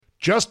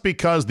Just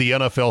because the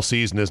NFL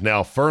season is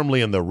now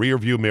firmly in the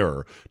rearview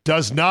mirror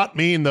does not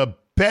mean the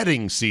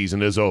betting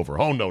season is over.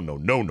 Oh, no, no,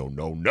 no, no,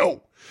 no,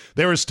 no.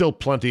 There is still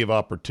plenty of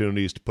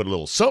opportunities to put a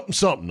little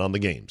something on the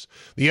games.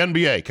 The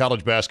NBA,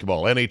 college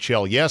basketball,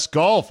 NHL, yes,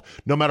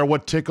 golf. No matter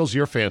what tickles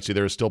your fancy,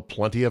 there is still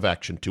plenty of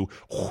action to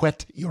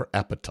whet your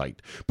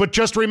appetite. But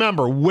just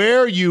remember,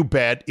 where you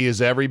bet is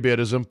every bit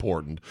as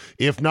important,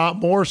 if not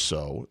more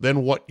so,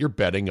 than what you're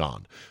betting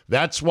on.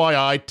 That's why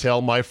I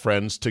tell my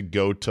friends to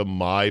go to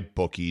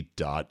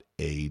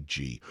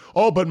mybookie.ag.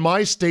 Oh, but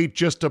my state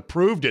just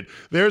approved it.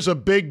 There's a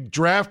big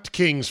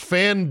DraftKings,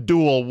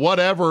 FanDuel,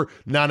 whatever.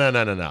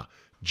 No.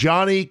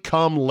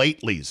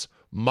 Johnny-come-latelys.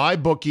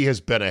 MyBookie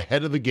has been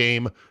ahead of the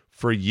game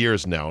for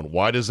years now. And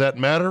why does that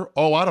matter?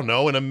 Oh, I don't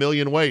know, in a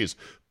million ways.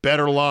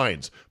 Better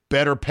lines,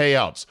 better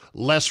payouts,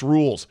 less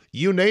rules,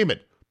 you name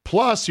it.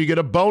 Plus, you get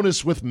a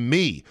bonus with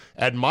me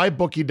at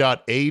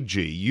mybookie.ag.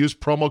 Use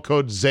promo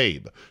code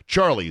ZABE,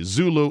 Charlie,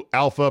 Zulu,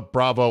 Alpha,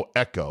 Bravo,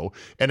 Echo,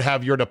 and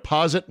have your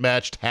deposit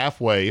matched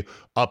halfway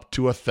up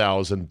to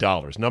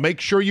 $1,000. Now,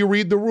 make sure you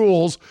read the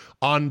rules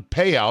on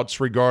payouts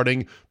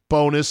regarding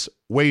bonus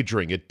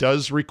wagering. It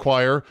does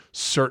require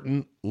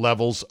certain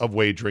levels of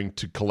wagering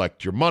to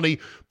collect your money,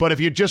 but if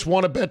you just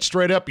want to bet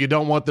straight up, you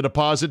don't want the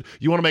deposit,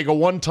 you want to make a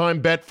one-time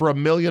bet for $1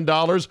 million,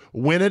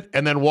 win it,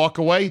 and then walk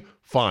away,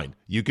 fine.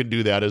 You can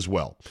do that as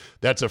well.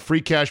 That's a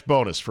free cash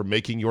bonus for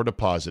making your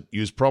deposit.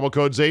 Use promo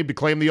code ZABE to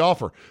claim the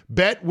offer.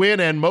 Bet, win,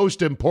 and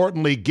most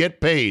importantly,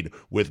 get paid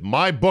with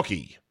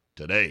MyBookie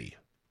today.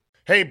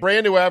 Hey,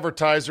 brand new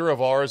advertiser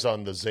of ours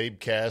on the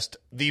Zabecast,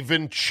 the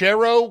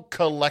Vincero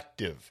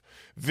Collective.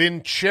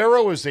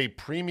 Vincero is a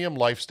premium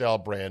lifestyle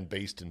brand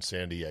based in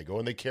San Diego,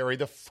 and they carry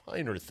the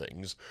finer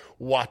things,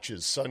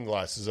 watches,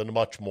 sunglasses, and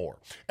much more.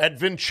 At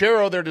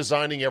Vincero, they're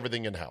designing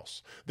everything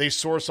in-house. They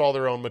source all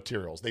their own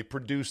materials. They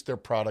produce their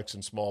products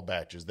in small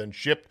batches, then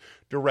ship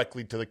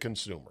directly to the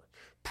consumer.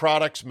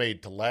 Products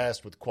made to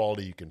last with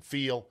quality you can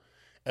feel,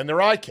 and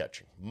they're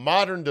eye-catching.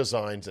 Modern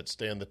designs that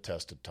stand the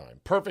test of time.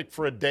 Perfect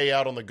for a day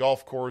out on the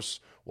golf course,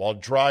 while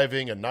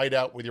driving, a night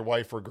out with your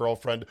wife or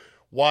girlfriend.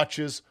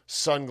 Watches,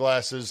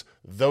 sunglasses,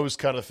 those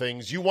kind of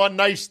things. You want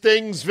nice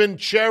things?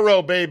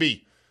 Vincero,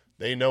 baby.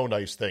 They know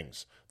nice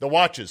things. The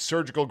watches,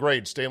 surgical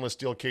grade stainless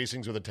steel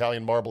casings with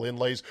Italian marble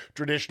inlays,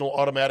 traditional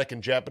automatic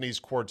and Japanese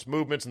quartz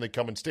movements, and they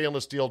come in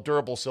stainless steel,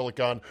 durable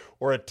silicone,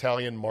 or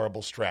Italian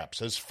marble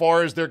straps. As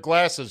far as their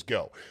glasses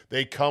go,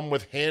 they come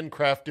with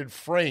handcrafted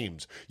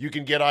frames. You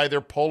can get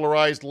either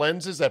polarized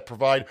lenses that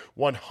provide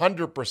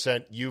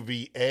 100%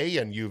 UVA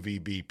and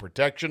UVB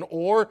protection,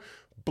 or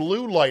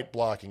blue light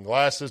blocking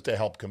glasses to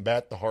help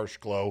combat the harsh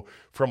glow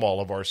from all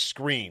of our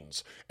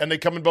screens. And they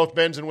come in both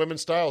men's and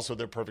women's styles, so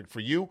they're perfect for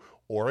you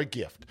or a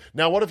gift.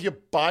 Now, what if you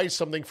buy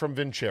something from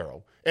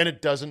Vincero and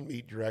it doesn't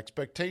meet your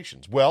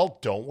expectations? Well,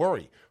 don't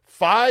worry.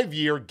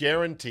 5-year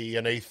guarantee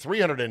and a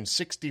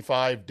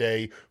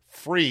 365-day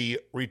free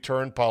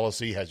return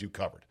policy has you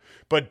covered.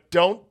 But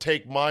don't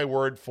take my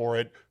word for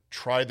it.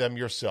 Try them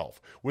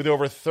yourself. With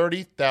over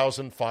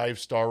 30,000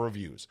 5-star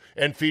reviews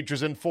and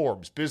features in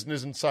Forbes,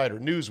 Business Insider,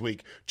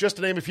 Newsweek, just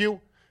to name a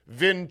few,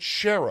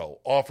 Vincero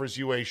offers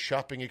you a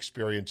shopping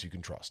experience you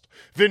can trust.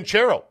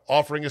 Vincero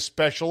offering a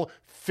special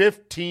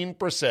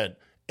 15%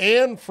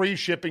 and free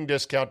shipping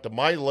discount to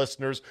my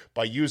listeners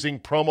by using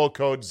promo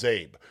code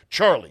ZABE.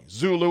 Charlie,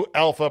 Zulu,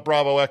 Alpha,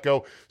 Bravo,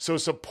 Echo. So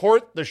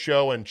support the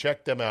show and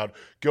check them out.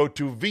 Go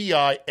to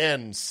VINCERO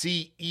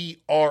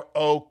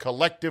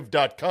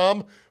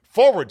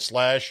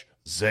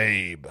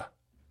collective.com/ZABE.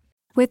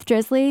 With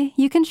Drizzly,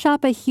 you can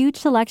shop a huge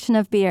selection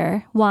of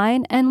beer,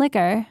 wine, and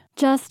liquor.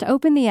 Just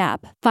open the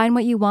app, find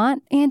what you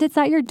want, and it's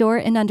at your door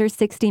in under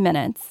 60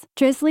 minutes.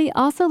 Drizzly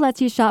also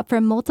lets you shop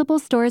from multiple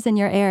stores in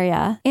your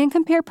area and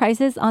compare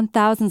prices on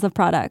thousands of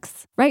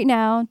products. Right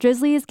now,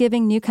 Drizzly is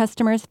giving new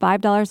customers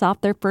 $5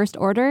 off their first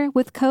order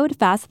with code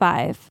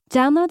FAST5.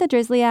 Download the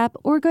Drizzly app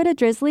or go to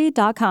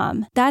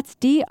drizzly.com. That's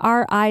DRIZLY.com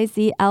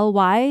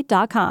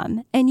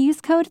and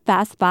use code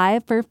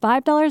FAST5 for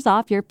 $5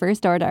 off your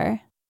first order.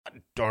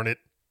 Darn it.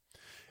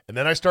 And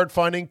then I start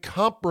finding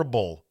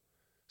comparable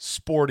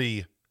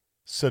sporty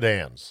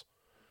sedans,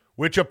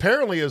 which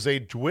apparently is a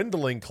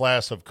dwindling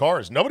class of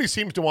cars. Nobody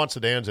seems to want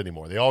sedans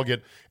anymore. They all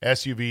get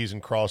SUVs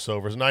and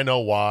crossovers, and I know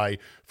why,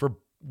 for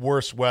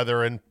worse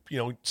weather and,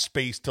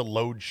 space to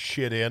load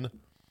shit in.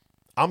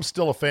 I'm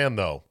still a fan,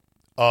 though,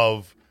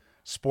 of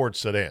sports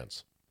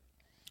sedans.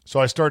 So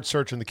I start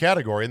searching the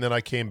category, and then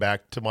I came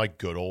back to my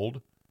good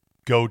old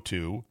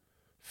go-to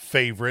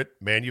favorite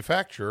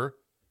manufacturer,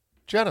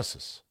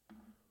 Genesis,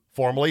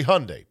 formerly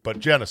Hyundai, but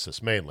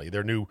Genesis mainly.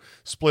 Their new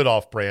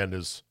split-off brand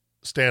is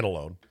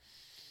standalone.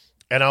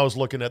 And I was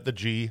looking at the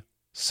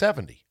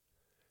G70,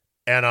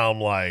 and I'm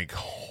like,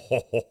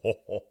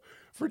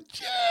 for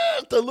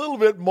just a little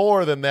bit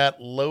more than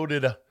that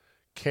loaded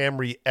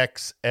Camry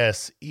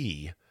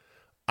XSE,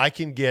 I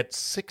can get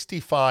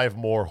 65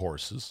 more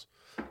horses,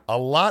 a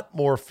lot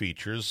more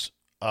features,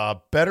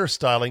 better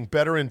styling,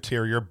 better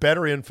interior,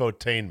 better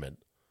infotainment,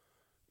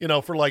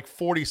 for like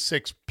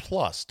 46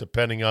 plus,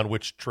 depending on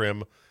which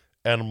trim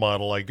and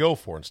model I go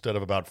for instead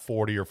of about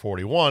 40 or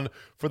 41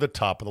 for the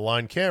top of the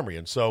line Camry.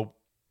 And so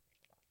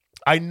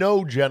I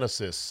know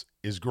Genesis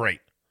is great.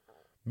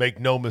 Make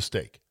no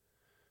mistake.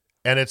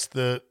 And it's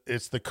the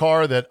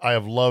car that I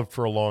have loved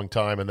for a long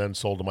time and then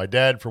sold to my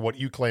dad for what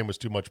you claim was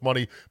too much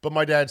money. But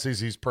my dad says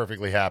he's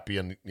perfectly happy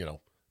and,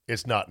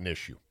 it's not an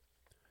issue.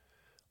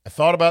 I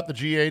thought about the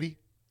G80,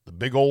 the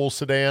big old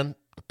sedan.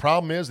 The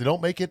problem is they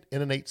don't make it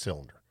in an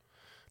 8-cylinder.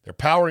 They're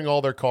powering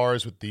all their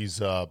cars with these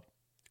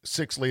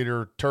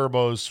 6-liter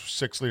turbos,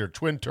 6-liter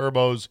twin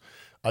turbos.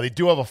 They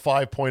do have a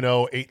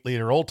 5.0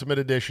 8-liter Ultimate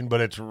Edition, but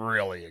it's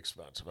really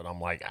expensive. And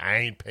I'm like, I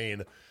ain't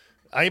paying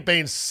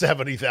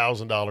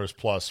 $70,000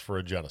 plus for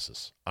a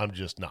Genesis. I'm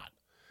just not.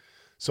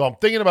 So I'm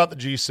thinking about the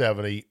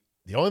G70.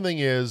 The only thing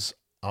is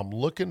I'm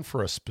looking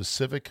for a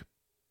specific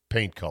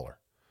paint color.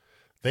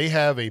 They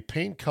have a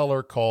paint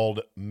color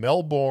called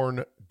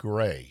Melbourne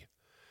Gray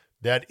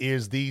that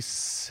is the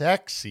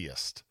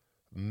sexiest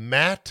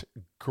matte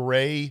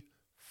gray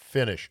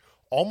finish,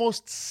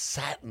 almost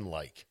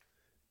satin-like,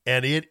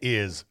 and it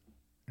is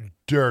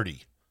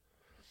dirty.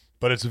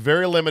 But it's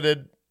very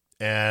limited,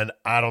 and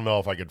I don't know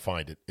if I could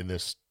find it in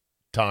this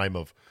time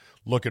of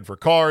looking for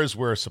cars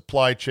where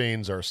supply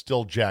chains are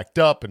still jacked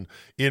up and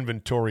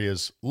inventory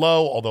is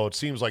low, although it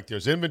seems like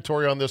there's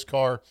inventory on this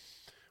car.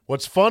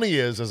 What's funny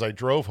is, as I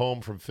drove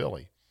home from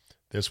Philly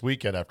this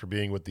weekend after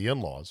being with the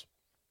in-laws,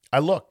 I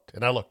looked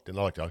and I looked and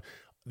I looked.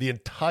 The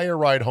entire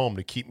ride home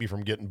to keep me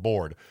from getting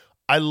bored,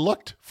 I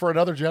looked for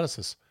another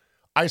Genesis.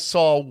 I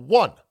saw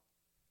one,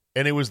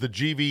 and it was the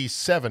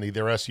GV70,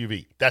 their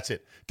SUV. That's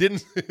it. Didn't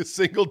see a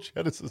single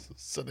Genesis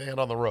sedan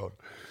on the road.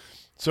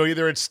 So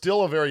either it's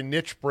still a very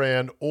niche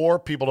brand, or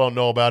people don't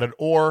know about it,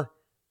 or,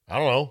 I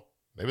don't know,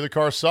 maybe the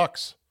car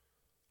sucks.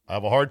 I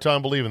have a hard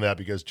time believing that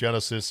because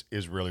Genesis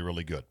is really,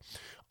 really good.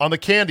 On the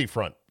candy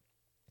front,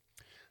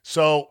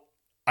 so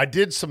I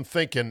did some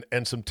thinking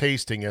and some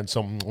tasting and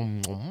some,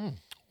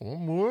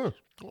 I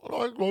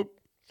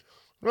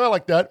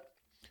like that.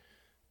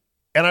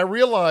 And I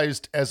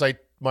realized as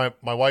my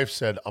wife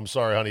said, I'm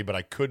sorry, honey, but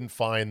I couldn't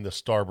find the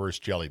Starburst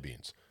jelly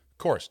beans. Of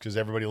course, because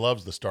everybody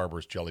loves the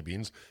Starburst jelly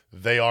beans.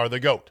 They are the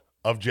GOAT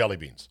of jelly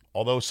beans.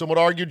 Although some would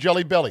argue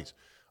Jelly Bellies.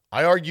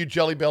 I argue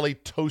Jelly Belly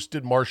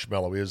toasted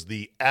marshmallow is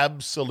the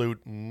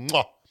absolute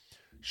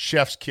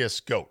chef's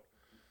kiss GOAT.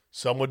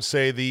 Some would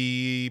say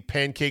the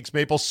pancakes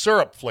maple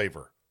syrup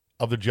flavor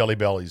of the Jelly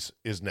Bellies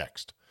is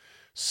next.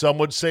 Some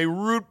would say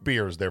root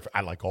beers.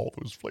 I like all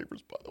those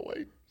flavors, by the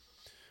way.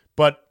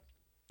 But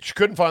she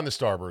couldn't find the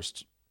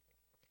Starbursts,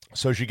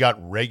 so she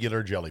got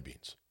regular jelly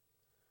beans.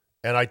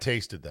 And I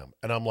tasted them.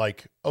 And I'm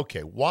like,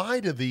 okay, why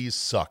do these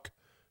suck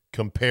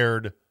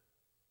compared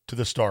to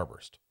the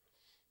Starburst?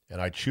 And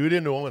I chewed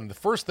into them, and the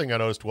first thing I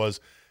noticed was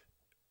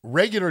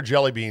regular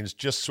jelly beans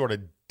just sort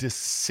of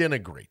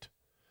disintegrate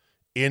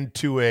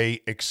into a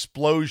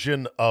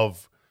explosion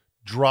of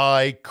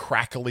dry,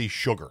 crackly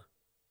sugar,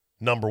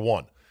 number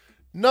one.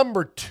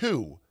 Number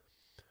two,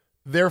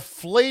 their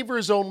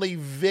flavors only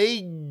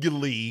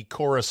vaguely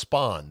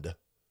correspond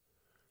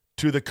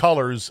to the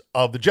colors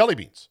of the jelly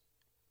beans.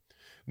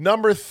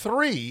 Number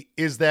three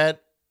is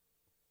that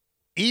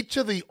each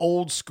of the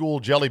old school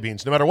jelly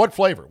beans, no matter what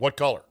flavor, what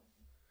color,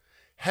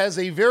 has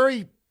a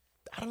very,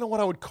 I don't know what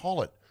I would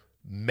call it,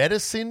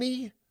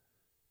 medicine-y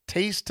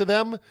taste to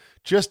them.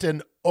 Just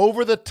an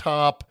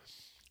over-the-top,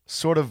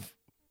 sort of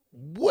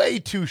way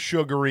too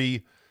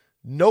sugary,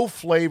 no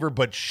flavor,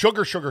 but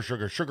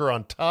sugar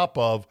on top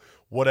of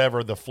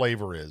whatever the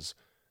flavor is.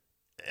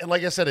 And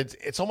like I said,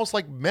 it's almost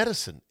like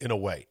medicine in a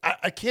way.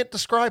 I can't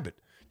describe it.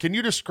 Can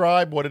you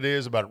describe what it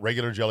is about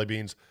regular jelly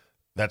beans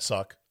that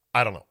suck?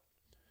 I don't know.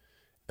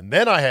 And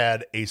then I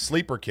had a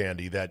sleeper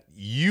candy that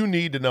you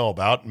need to know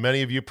about.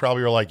 Many of you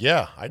probably are like,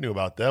 yeah, I knew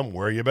about them.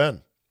 Where you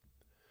been?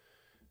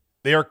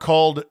 They are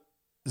called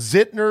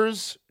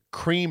Zittner's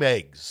Cream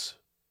Eggs.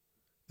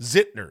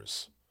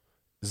 Zittner's.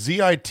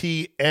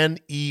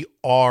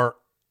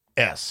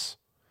 Zitners.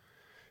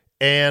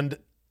 And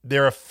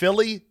they're a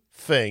Philly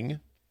thing.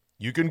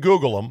 You can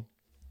Google them.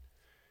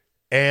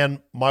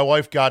 And my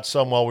wife got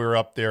some while we were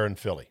up there in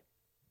Philly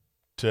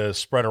to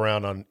spread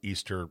around on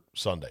Easter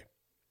Sunday.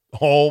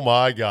 Oh,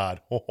 my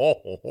God.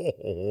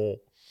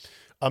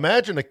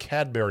 Imagine a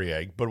Cadbury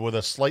egg, but with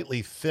a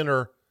slightly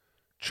thinner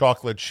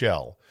chocolate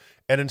shell.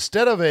 And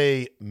instead of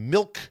a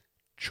milk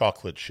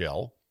chocolate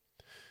shell,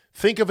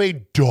 think of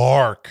a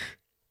dark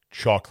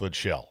chocolate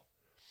shell.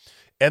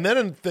 And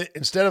then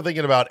instead of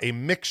thinking about a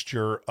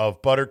mixture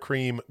of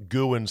buttercream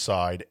goo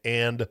inside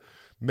and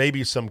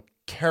maybe some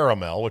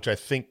caramel, which I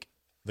think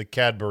the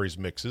Cadbury's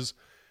mixes,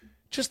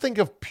 just think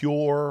of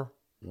pure,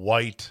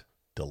 white,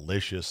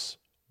 delicious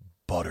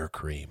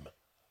buttercream.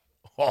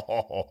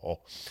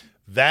 Oh,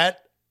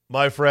 that,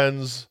 my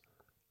friends,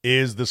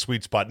 is the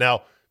sweet spot.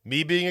 Now,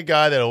 me being a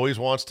guy that always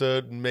wants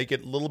to make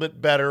it a little bit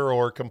better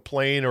or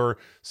complain or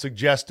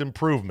suggest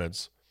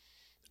improvements,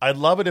 I'd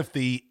love it if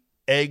the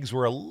eggs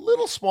were a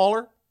little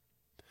smaller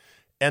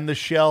and the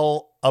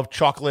shell of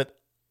chocolate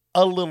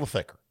a little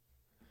thicker,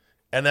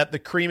 and that the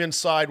cream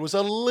inside was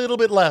a little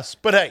bit less.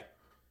 But hey,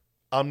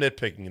 I'm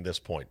nitpicking at this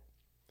point.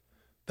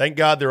 Thank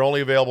God they're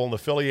only available in the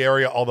Philly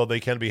area, although they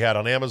can be had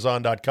on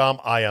Amazon.com.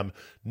 I am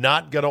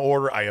not going to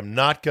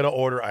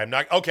order.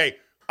 Okay,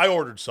 I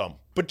ordered some,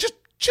 but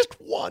just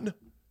one.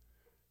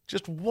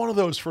 Just one of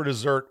those for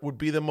dessert would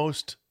be the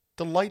most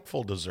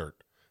delightful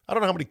dessert. I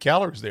don't know how many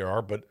calories there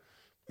are, but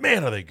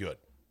man, are they good.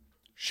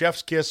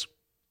 Chef's kiss,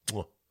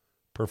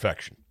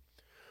 perfection.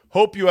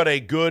 Hope you had a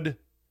good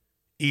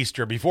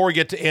Easter. Before we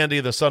get to Andy,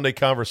 the Sunday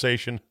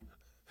conversation,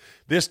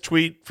 this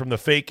tweet from the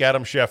fake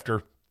Adam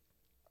Schefter.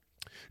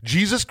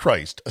 Jesus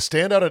Christ, a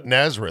standout at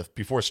Nazareth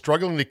before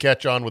struggling to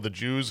catch on with the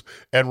Jews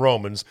and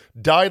Romans,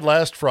 died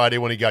last Friday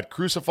when he got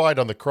crucified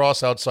on the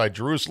cross outside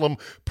Jerusalem,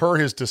 per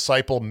his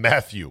disciple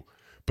Matthew.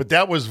 But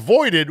that was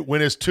voided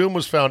when his tomb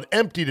was found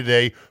empty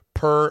today,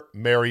 per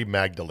Mary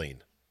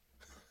Magdalene.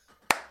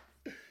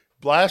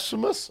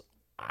 Blasphemous?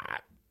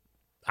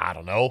 I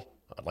don't know.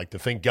 I'd like to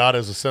think God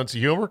has a sense of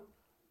humor.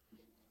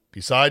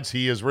 Besides,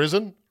 he is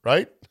risen,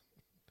 right?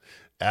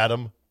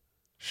 Adam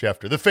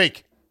Schefter, the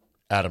fake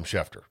Adam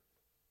Schefter.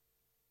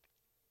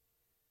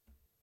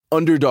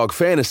 Underdog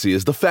Fantasy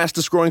is the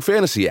fastest-growing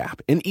fantasy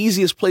app and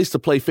easiest place to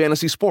play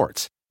fantasy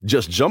sports.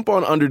 Just jump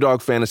on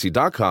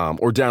UnderdogFantasy.com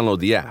or download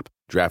the app,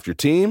 draft your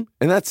team,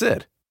 and that's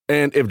it.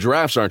 And if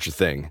drafts aren't your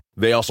thing,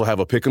 they also have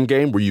a pick'em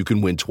game where you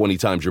can win 20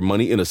 times your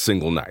money in a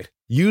single night.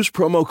 Use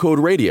promo code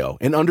RADIO,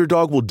 and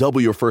Underdog will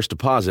double your first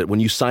deposit when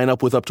you sign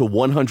up with up to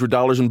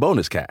 $100 in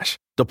bonus cash.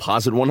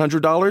 Deposit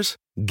 $100,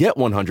 get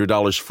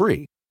 $100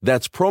 free.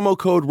 That's promo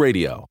code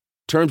RADIO.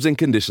 Terms and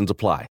conditions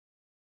apply.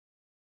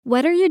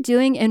 What are you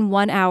doing in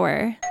 1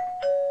 hour?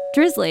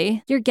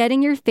 Drizzly, you're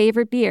getting your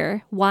favorite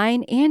beer,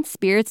 wine, and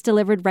spirits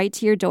delivered right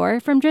to your door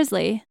from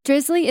Drizzly.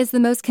 Drizzly is the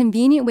most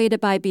convenient way to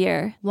buy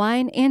beer,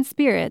 wine, and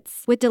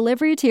spirits, with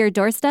delivery to your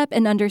doorstep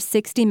in under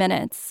 60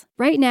 minutes.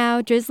 Right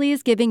now, Drizzly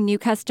is giving new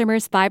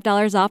customers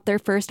 $5 off their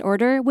first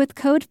order with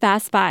code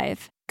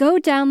FAST5. Go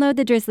download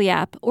the Drizzly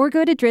app or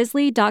go to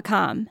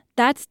drizzly.com.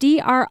 That's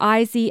DRIZLY.com.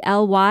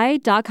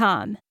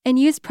 And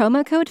use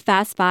promo code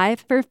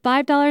FAST5 for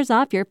 $5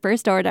 off your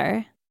first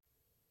order.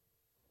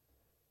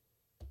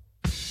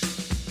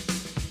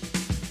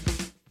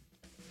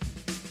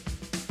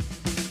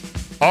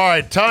 All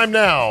right, time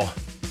now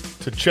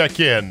to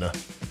check in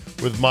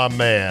with my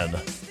man,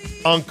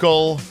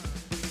 Uncle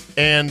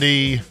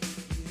Andy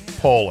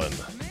Poland.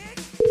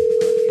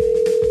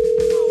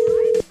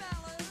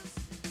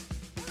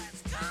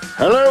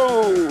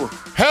 Hello.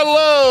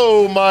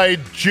 Hello, my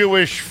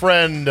Jewish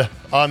friend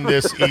on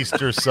this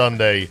Easter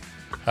Sunday.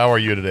 How are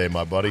you today,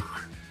 my buddy?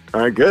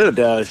 Good.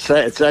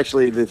 It's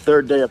actually the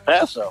third day of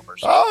Passover.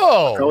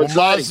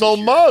 So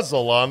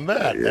mazel on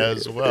that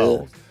as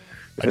well.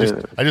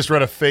 I just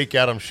read a fake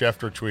Adam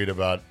Schefter tweet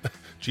about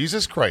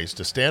Jesus Christ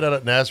to stand out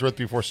at Nazareth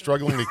before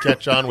struggling to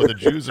catch on with the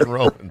Jews and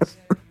Romans.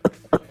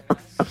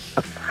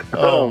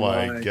 Oh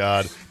my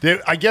God!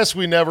 I guess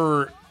we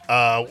never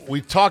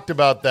we talked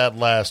about that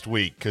last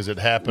week because it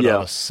happened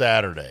on a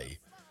Saturday,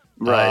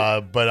 right?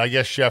 But I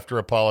guess Schefter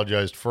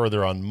apologized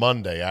further on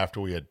Monday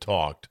after we had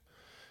talked,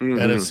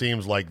 and it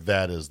seems like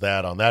that is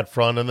that on that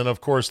front. And then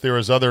of course there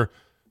was other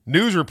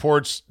news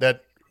reports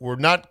that were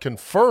not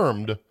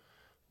confirmed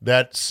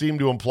that seemed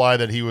to imply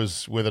that he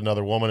was with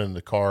another woman in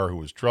the car who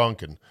was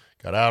drunk and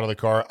got out of the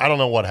car. I don't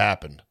know what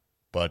happened,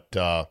 but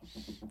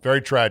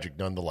very tragic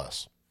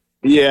nonetheless.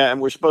 Yeah, and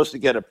we're supposed to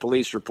get a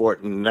police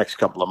report in the next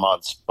couple of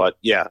months. But,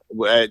 yeah,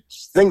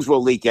 things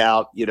will leak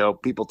out. You know,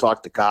 people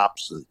talk to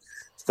cops and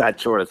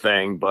that sort of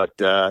thing. But,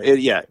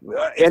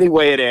 any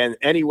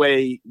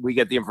way we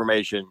get the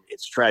information,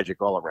 it's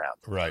tragic all around.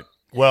 Right.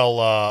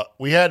 Well,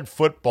 we had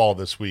football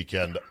this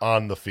weekend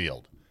on the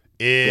field.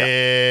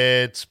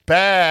 It's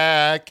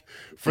back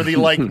for the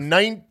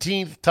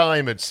 19th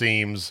time, it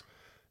seems.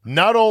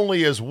 Not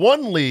only is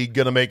one league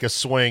going to make a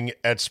swing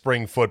at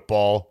spring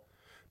football,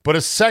 but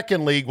a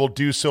second league will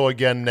do so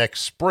again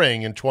next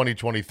spring in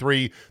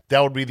 2023. That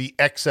would be the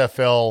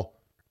XFL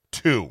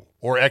 2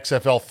 or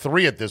XFL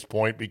 3 at this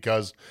point,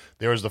 because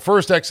there was the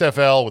first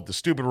XFL with the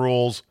stupid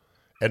rules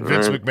and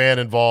Vince McMahon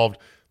involved.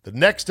 The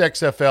next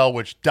XFL,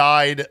 which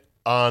died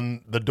on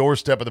the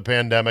doorstep of the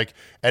pandemic,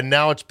 and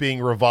now it's being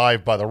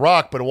revived by The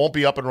Rock, but it won't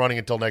be up and running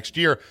until next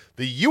year.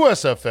 The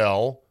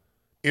USFL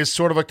is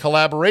sort of a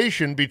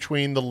collaboration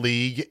between the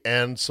league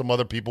and some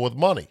other people with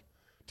money.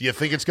 Do you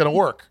think it's going to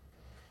work?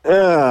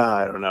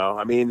 I don't know.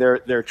 I mean,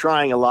 they're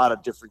trying a lot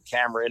of different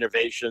camera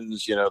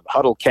innovations, you know, the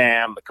huddle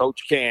cam, the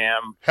coach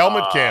cam.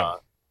 Helmet cam.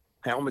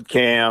 Helmet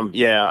cam,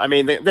 yeah. I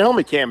mean, the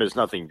helmet cam is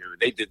nothing new.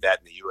 They did that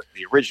in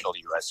the original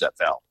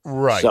USFL.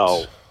 Right.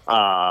 So,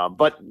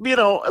 but, you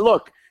know,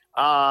 look,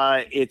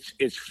 it's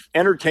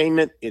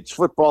entertainment. It's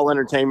football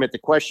entertainment. The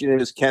question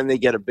is, can they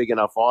get a big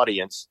enough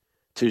audience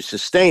to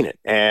sustain it?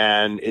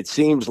 And it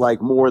seems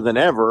like more than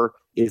ever,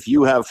 if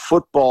you have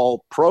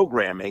football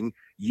programming,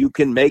 you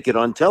can make it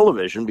on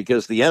television,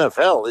 because the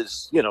NFL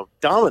is, you know,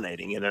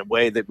 dominating in a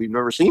way that we've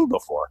never seen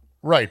before.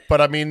 Right.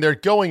 But I mean, they're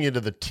going into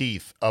the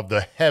teeth of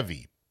the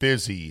heavy,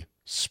 busy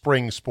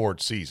spring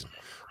sports season.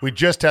 We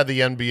just had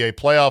the NBA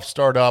playoffs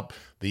start up.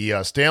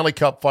 The Stanley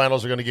Cup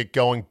finals are going to get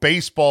going.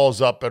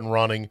 Baseball's up and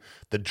running.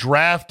 The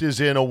draft is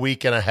in a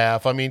week and a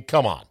half. I mean,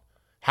 come on.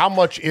 How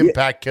much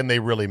impact can they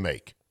really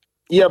make?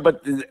 Yeah,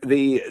 but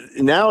the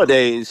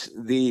nowadays,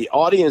 the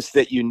audience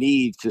that you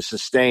need to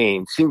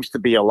sustain seems to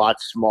be a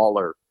lot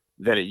smaller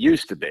than it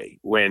used to be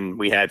when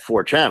we had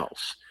 4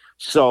 channels.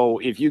 So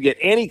if you get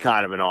any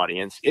kind of an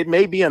audience, it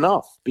may be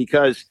enough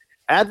because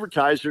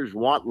advertisers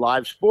want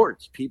live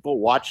sports. People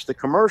watch the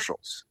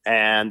commercials,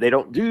 and they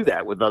don't do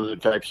that with other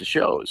types of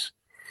shows.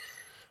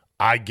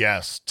 I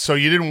guess. So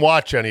you didn't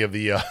watch any of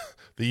the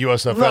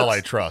USFL, I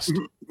trust.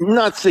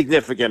 Not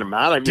significant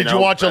amount. I mean, Did you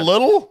watch a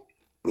little?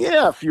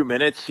 Yeah, a few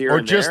minutes here or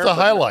and just there, the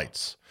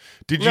highlights?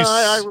 Did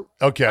you?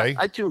 Okay.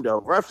 I tuned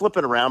over. I'm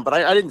flipping around, but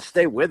I didn't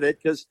stay with it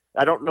because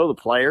I don't know the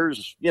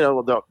players. You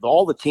know,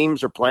 all the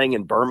teams are playing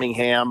in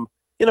Birmingham.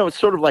 You know, it's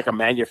sort of like a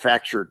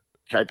manufactured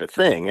type of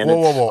thing. And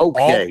whoa.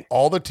 Okay.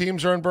 All the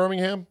teams are in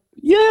Birmingham?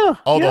 Yeah.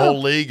 Oh, yeah. the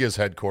whole league is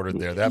headquartered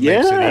there. That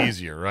makes it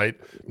easier, right?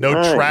 No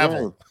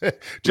travel. Right.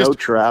 Just, no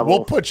travel.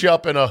 We'll put you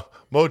up in a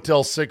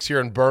Motel 6 here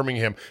in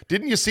Birmingham.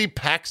 Didn't you see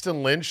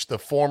Paxton Lynch, the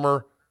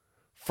former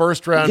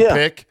first-round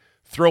pick,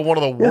 throw one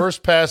of the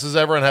worst passes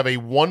ever and have a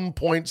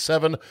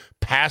 1.7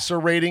 passer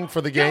rating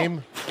for the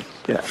game?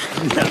 Yeah.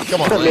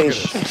 Come on, look at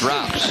this.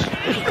 Drops. Look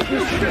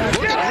at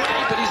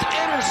but he's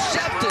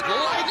intercepted.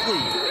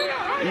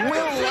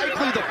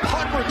 Likely the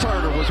punt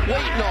returner was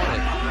waiting on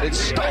it. It's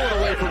stolen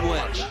away from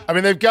Lynch. I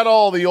mean, they've got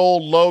all the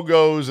old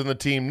logos and the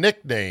team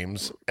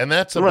nicknames, and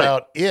that's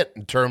about it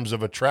in terms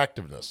of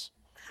attractiveness.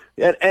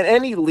 And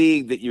any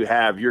league that you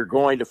have, you're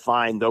going to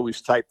find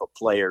those type of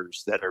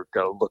players that are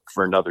going to look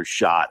for another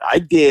shot. I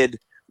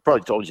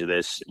probably told you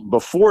this,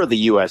 before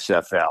the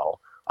USFL,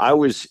 I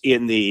was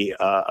in the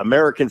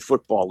American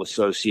Football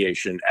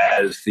Association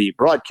as the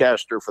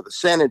broadcaster for the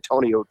San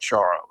Antonio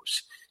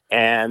Charros.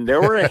 And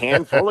there were a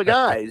handful of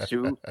guys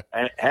who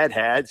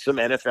had some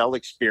NFL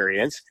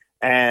experience.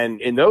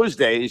 And in those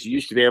days, you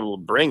used to be able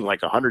to bring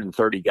like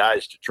 130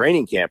 guys to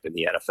training camp in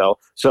the NFL.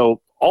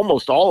 So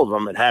almost all of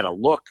them had a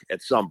look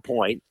at some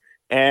point.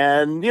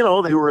 And, you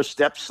know, they were a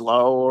step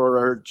slow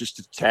or just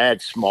a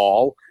tad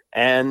small.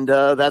 And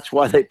that's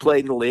why they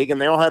played in the league. And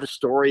they all had a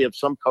story of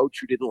some coach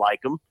who didn't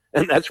like them.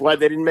 And that's why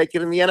they didn't make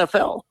it in the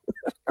NFL.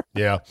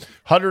 Yeah.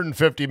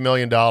 $150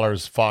 million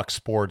Fox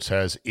Sports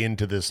has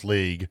into this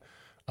league.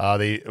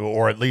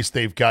 Or at least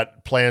they've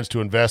got plans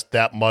to invest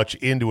that much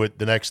into it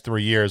the next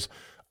 3 years.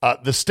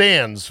 The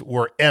stands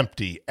were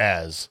empty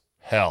as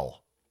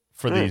hell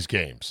for these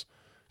games.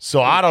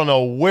 So I don't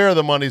know where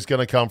the money's going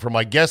to come from.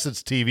 I guess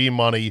it's TV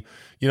money.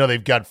 You know,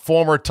 they've got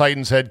former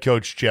Titans head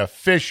coach Jeff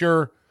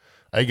Fisher.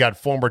 They got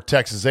former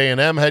Texas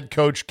A&M head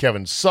coach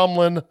Kevin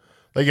Sumlin.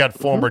 They got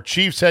former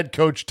Chiefs head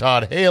coach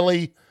Todd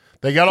Haley.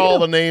 They got all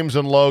the names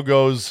and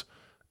logos.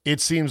 It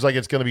seems like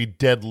it's going to be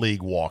dead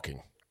league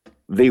walking.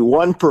 The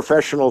one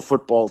professional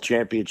football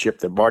championship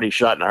that Marty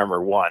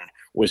Schottenheimer won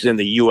was in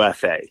the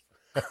UFA.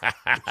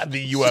 The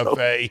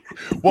UFA.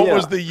 What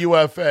was the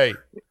UFA?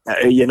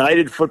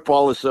 United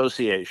Football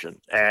Association.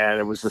 And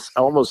it was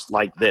almost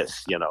like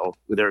this, you know,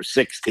 there were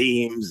 6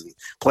 teams and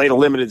played a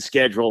limited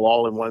schedule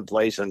all in one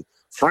place. And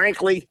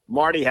frankly,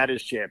 Marty had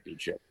his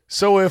championship.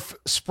 So if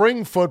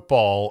spring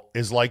football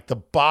is like the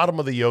bottom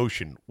of the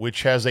ocean,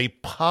 which has a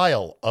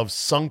pile of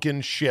sunken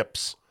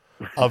ships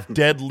of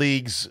dead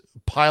leagues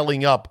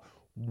piling up,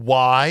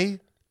 why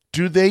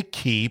do they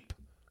keep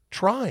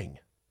trying?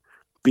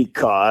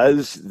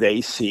 Because they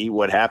see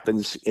what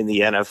happens in the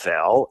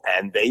NFL,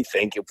 and they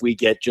think if we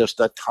get just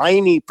a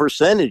tiny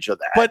percentage of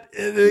that, but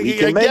we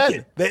can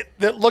make it.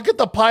 They look at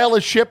the pile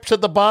of ships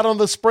at the bottom of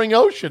the spring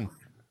ocean.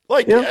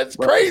 Like, it's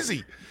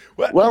crazy.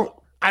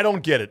 Well, I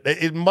don't get it.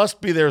 It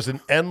must be there's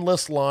an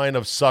endless line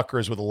of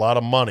suckers with a lot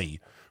of money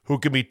who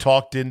can be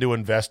talked into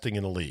investing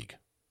in a league.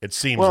 It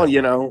seems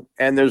you know,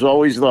 and there's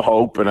always the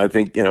hope, and I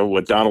think, you know,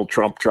 what Donald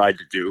Trump tried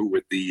to do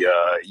with the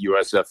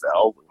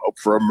USFL, hope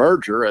for a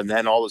merger, and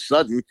then all of a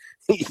sudden,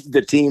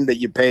 the team that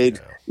you paid,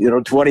 you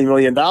know, $20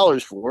 million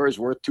for is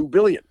worth $2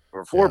 billion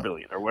or $4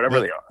 billion or whatever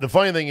they are. The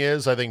funny thing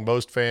is, I think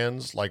most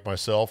fans, like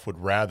myself, would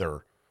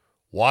rather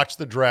watch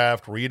the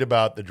draft, read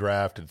about the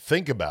draft, and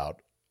think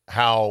about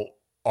how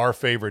our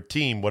favorite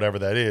team, whatever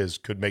that is,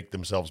 could make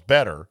themselves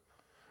better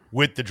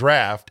with the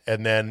draft,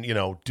 and then, you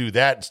know, do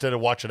that instead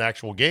of watch an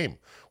actual game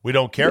we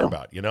don't care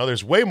about. You know,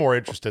 there's way more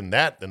interest in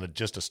that than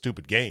just a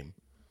stupid game.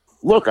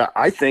 Look,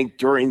 I think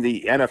during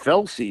the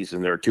NFL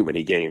season, there are too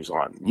many games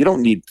on. You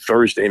don't need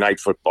Thursday night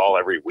football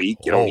every week.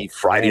 You don't need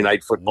Friday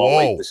night football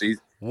late in the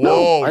season.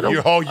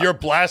 You're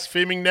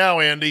blaspheming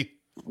now, Andy.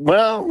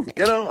 Well,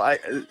 you know,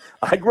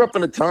 I grew up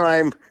in a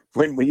time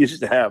when we used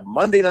to have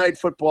Monday night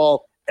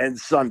football and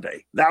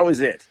Sunday. That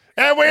was it.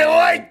 And we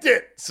liked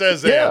it,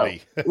 says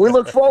Andy. We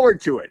look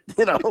forward to it,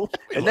 you know.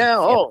 And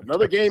now,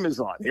 another game is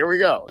on. Here we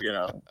go, you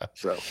know.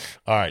 So,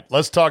 all right,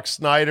 let's talk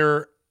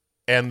Snyder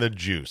and the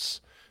juice.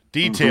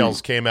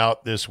 Details came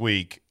out this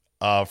week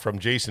from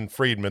Jason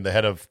Friedman, the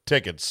head of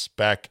tickets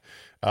back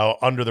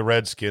under the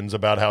Redskins,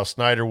 about how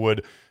Snyder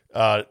would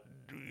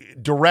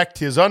direct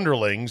his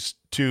underlings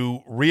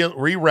to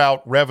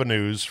reroute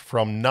revenues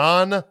from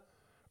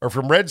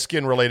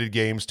Redskin-related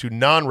games to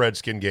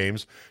non-Redskin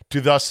games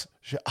to thus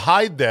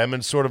hide them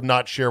and sort of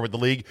not share with the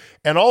league.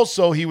 And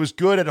also, he was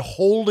good at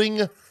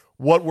holding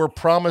what were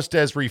promised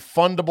as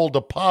refundable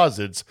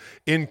deposits,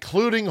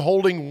 including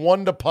holding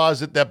one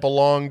deposit that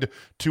belonged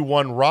to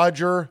one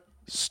Roger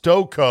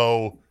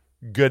Stocco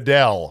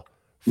Goodell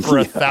for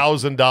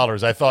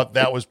 $1,000. I thought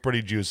that was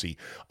pretty juicy.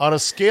 On a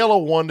scale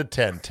of 1 to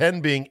 10,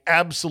 10 being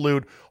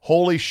absolute,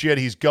 holy shit,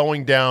 he's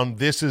going down,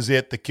 this is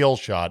it, the kill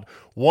shot.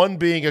 1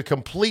 being a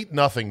complete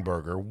nothing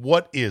burger.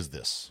 What is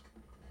this?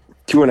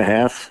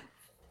 2.5.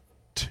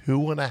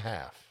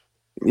 2.5.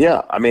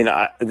 Yeah, I mean,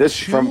 this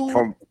from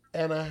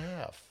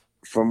 2.5.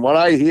 From what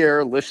I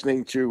hear,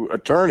 listening to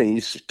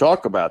attorneys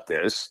talk about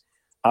this,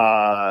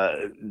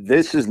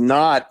 this is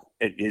not.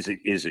 Is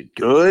it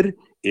good?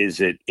 Is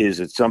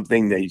it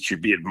something that you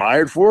should be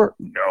admired for?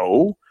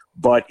 No.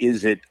 But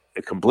is it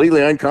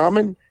completely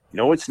uncommon?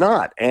 No, it's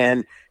not.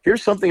 And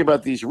here's something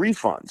about these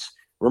refunds.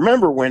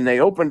 Remember when they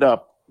opened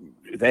up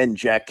then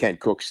Jack Kent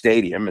Cooke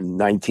Stadium in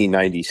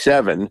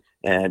 1997,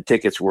 and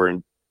tickets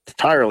were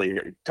entirely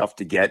tough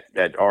to get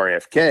at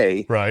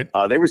RFK. Right.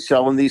 They were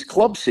selling these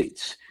club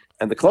seats,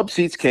 and the club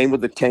seats came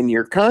with a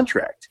 10-year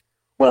contract.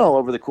 Well,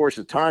 over the course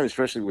of time,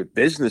 especially with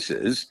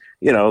businesses,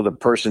 the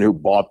person who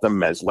bought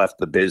them has left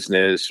the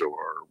business or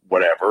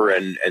whatever.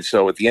 And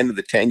so at the end of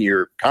the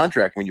 10-year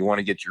contract, when you want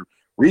to get your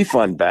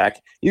refund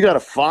back, you got to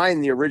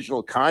find the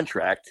original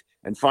contract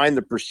and find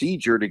the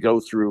procedure to go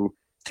through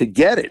to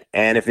get it.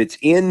 And if it's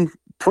in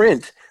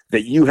print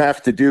that you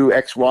have to do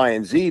X, Y,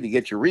 and Z to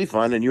get your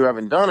refund and you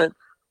haven't done it,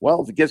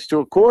 well, if it gets to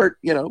a court,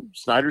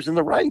 Snyder's in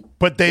the right.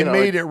 But they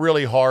made it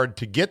really hard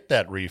to get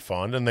that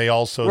refund, and they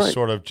also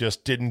sort of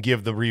just didn't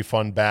give the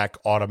refund back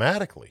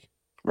automatically.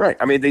 Right.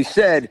 I mean, they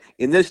said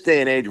in this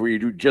day and age where you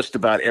do just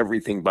about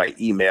everything by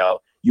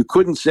email, you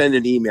couldn't send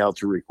an email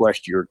to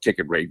request your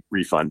ticket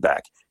refund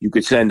back. You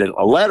could send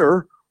a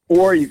letter,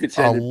 or you could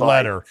send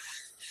by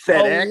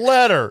FedEx, a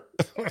letter,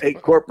 a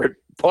corporate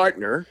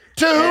partner.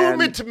 To whom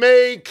it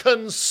may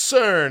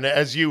concern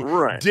as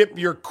you dip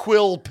your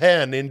quill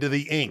pen into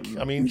the ink.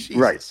 I mean, Jesus.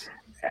 Right.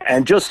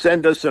 And just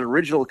send us an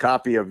original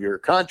copy of your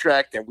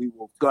contract, and we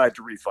will be glad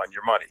to refund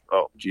your money.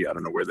 Oh, gee, I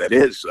don't know where that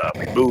is.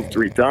 We moved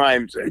 3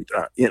 times, and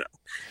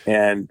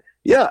and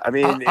yeah, I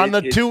mean, on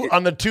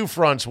the two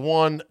fronts.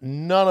 One,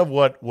 none of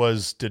what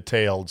was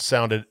detailed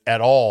sounded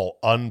at all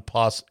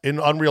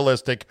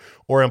unrealistic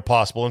or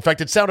impossible. In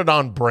fact, it sounded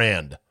on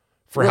brand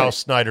for how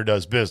Snyder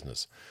does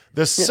business.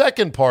 The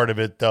second part of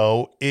it,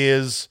 though,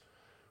 is,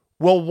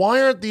 well,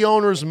 why aren't the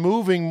owners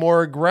moving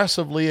more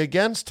aggressively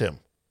against him?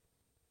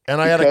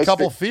 And I had a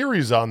couple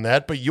theories on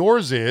that, but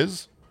yours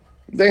is?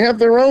 They have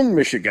their own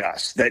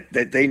Michigas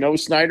that they know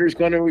Snyder's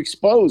going to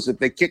expose if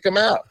they kick him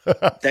out.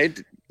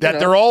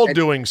 They're all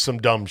doing some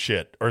dumb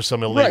shit or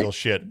some illegal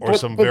shit or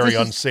some very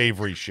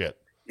unsavory shit.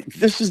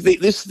 This is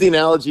the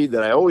analogy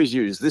that I always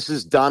use. This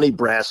is Donnie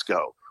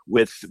Brasco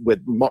with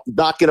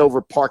knocking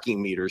over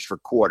parking meters for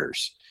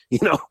quarters.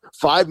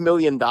 $5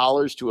 million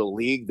to a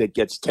league that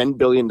gets $10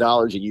 billion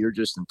a year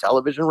just in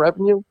television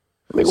revenue.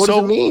 I mean, what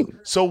does it mean?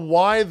 So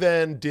why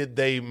then did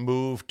they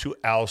move to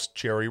oust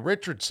Jerry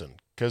Richardson?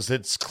 Because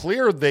it's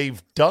clear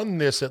they've done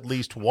this at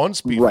least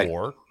once before.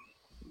 Right.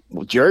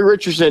 Well, Jerry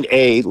Richardson,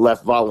 A,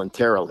 left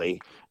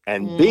voluntarily,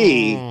 and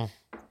B,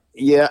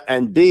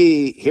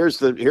 here's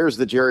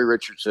the Jerry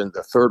Richardson,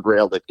 the third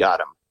rail that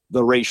got him,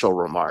 the racial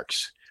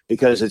remarks.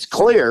 Because it's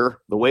clear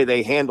the way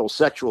they handle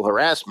sexual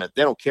harassment,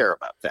 they don't care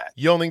about that.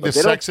 You don't think the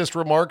sexist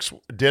remarks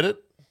did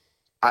it?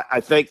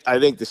 I think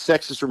the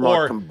sexist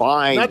remark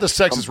combined, not the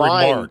sexist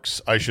remarks,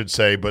 I should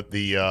say, but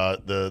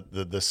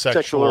the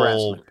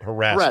sexual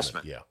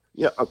harassment.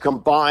 Yeah,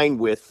 combined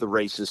with the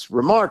racist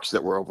remarks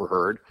that were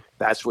overheard,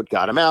 that's what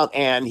got him out.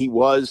 And he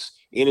was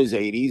in his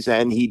 80s,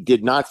 and he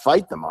did not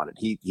fight them on it.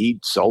 He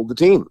sold the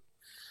team.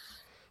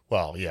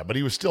 Well, yeah, but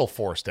he was still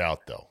forced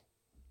out, though,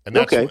 and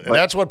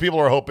that's what people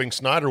are hoping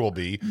Snyder will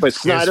be. But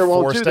Snyder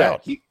won't do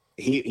that.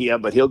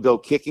 But he'll go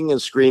kicking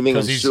and screaming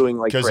and suing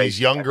like crazy. Because he's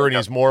younger and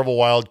he's more of a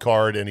wild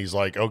card, and he's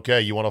like,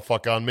 okay, you want to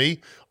fuck on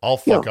me? I'll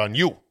fuck on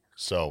you.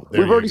 So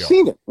we've already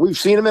seen it. We've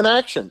seen him in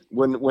action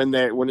when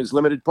his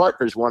limited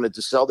partners wanted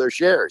to sell their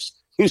shares.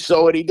 You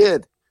saw what he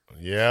did.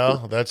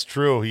 Yeah, that's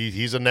true.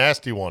 He's a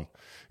nasty one.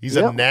 He's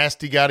a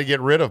nasty guy to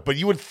get rid of. But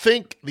you would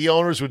think the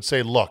owners would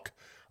say, look,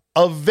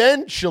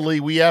 eventually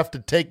we have to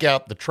take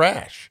out the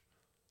trash.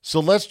 So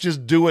let's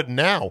just do it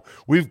now.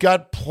 We've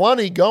got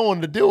plenty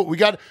going to do it. We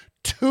got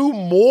 2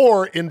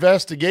 more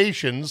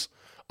investigations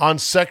on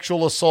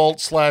sexual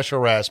assault /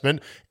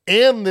 harassment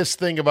and this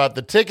thing about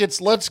the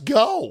tickets. Let's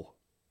go.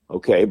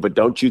 Okay, but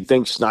don't you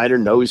think Snyder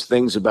knows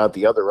things about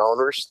the other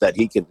owners that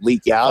he could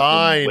leak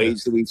out in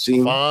ways that we've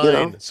seen?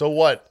 Fine. So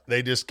what?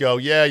 They just go,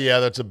 yeah,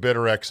 that's a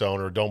bitter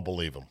ex-owner. Don't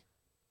believe him.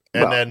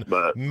 And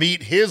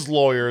meet his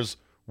lawyers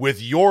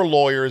with your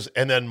lawyers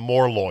and then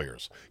more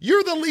lawyers.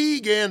 You're the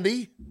league,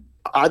 Andy.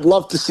 I'd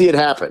love to see it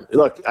happen.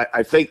 Look,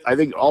 I think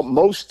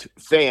most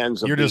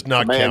fans of you're just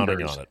not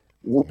counting on it.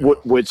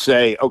 Would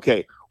say,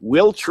 okay,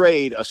 we'll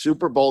trade a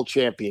Super Bowl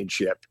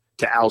championship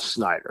to Al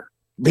Snyder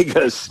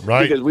because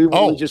we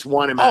really just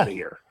want him out of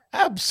here.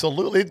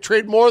 Absolutely.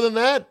 Trade more than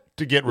that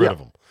to get rid of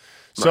him.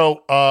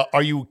 So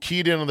are you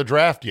keyed in on the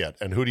draft yet?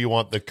 And who do you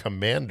want the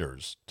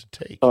Commanders to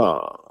take?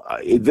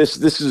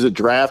 This is a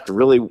draft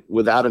really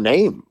without a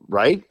name,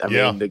 right? I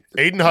mean,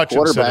 Aiden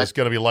Hutchinson is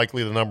going to be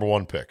likely the number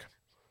one pick.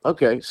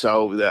 Okay,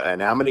 so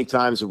and how many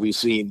times have we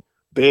seen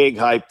big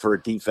hype for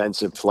a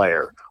defensive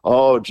player?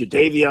 Oh,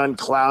 Jadeveon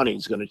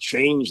Clowney's going to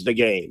change the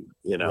game,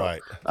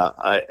 Right.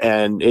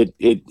 And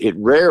it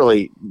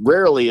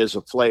rarely is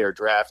a player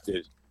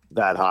drafted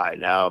that high.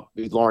 Now,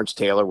 Lawrence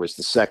Taylor was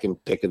the second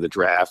pick of the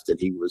draft, and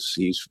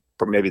he's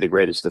maybe the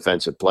greatest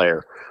defensive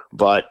player.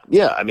 But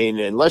yeah, I mean,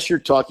 unless you're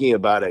talking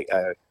about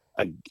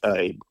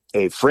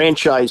a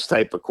franchise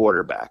type of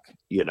quarterback,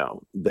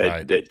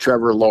 that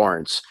Trevor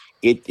Lawrence,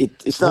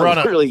 it's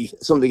not really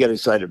something to get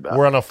excited about.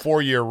 We're on a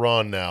 4-year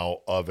run now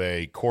of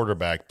a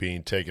quarterback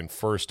being taken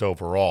first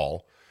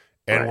overall,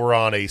 and we're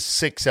on a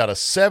 6 out of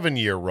 7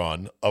 year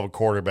run of a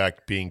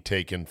quarterback being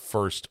taken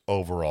first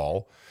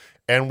overall.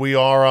 And we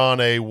are on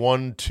a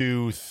 1,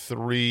 2,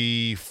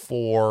 3,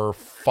 4,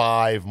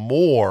 5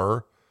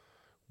 more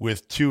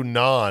with 2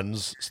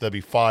 nons. So that'd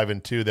be 5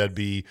 and 2. That'd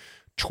be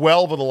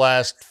 12 of the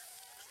last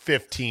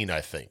 15,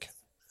 I think.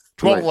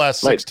 12 of the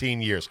last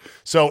 16 years.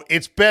 So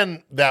it's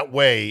been that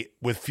way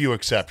with few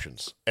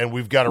exceptions. And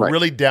we've got a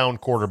really down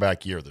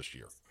quarterback year this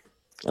year.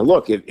 And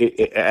look,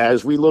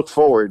 as we look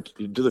forward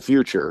to the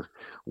future,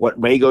 what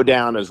may go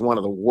down as one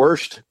of the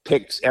worst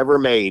picks ever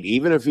made,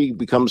 even if he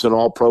becomes an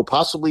All-Pro,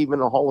 possibly even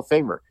a Hall of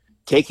Famer,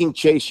 taking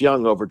Chase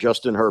Young over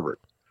Justin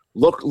Herbert.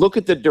 Look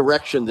at the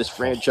direction this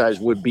franchise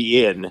would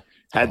be in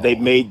had they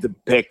made the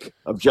pick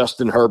of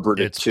Justin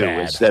Herbert at 2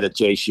 instead of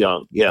Chase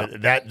Young. Yeah,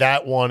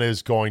 that one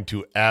is going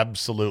to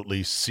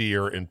absolutely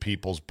sear in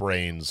people's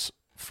brains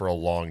for a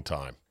long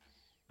time.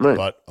 Right.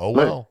 But oh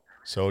well. Right.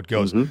 So it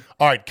goes. Mm-hmm.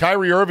 All right,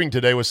 Kyrie Irving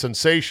today was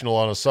sensational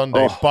on a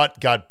Sunday, but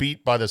got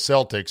beat by the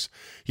Celtics.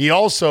 He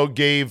also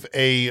gave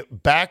a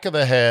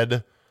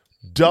back-of-the-head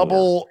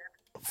double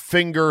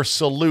finger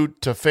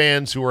salute to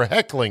fans who were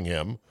heckling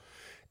him,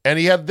 and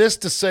he had this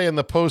to say in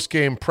the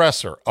post-game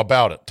presser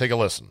about it. Take a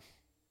listen.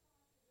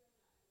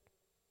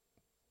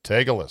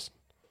 Take a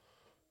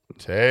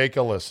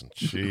listen.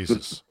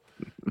 Jesus.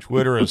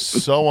 Twitter is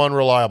so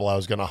unreliable. I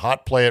was going to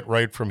hot play it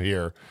right from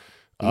here.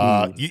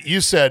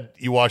 You said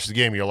you watched the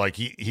game. You're like,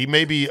 he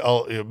may be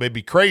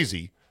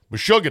crazy,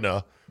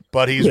 Meshuggah,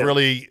 but he's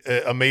really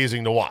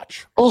amazing to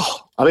watch.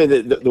 Oh, I mean,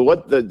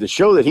 the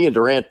show that he and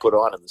Durant put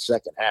on in the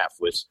second half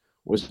was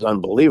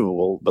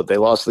unbelievable, but they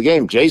lost the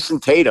game. Jason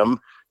Tatum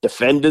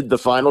defended the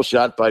final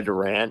shot by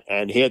Durant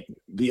and hit,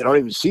 you don't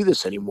even see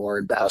this anymore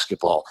in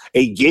basketball,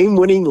 a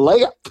game-winning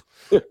layup.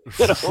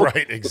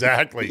 Right,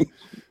 exactly.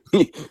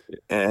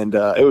 And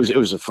it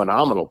was a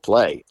phenomenal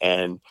play,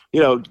 and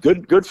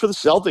good for the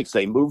Celtics.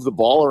 They move the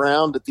ball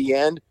around at the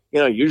end.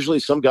 Usually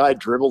some guy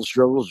dribbles,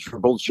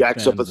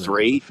 jacks up a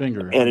three,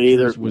 and it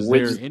either was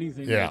wins. There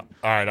anything? Yeah,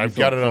 all right, I've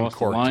got it on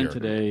court line here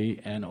today.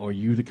 And are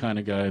you the kind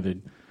of guy that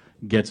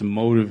gets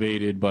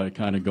motivated by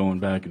kind of going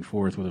back and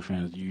forth with the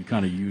fans? You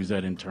kind of use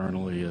that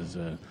internally as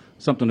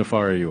something to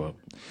fire you up?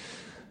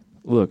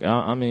 Look,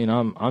 I mean,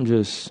 I'm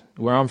just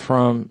where I'm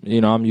from.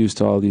 I'm used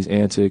to all these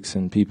antics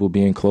and people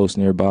being close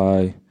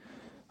nearby.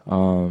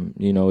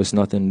 It's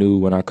nothing new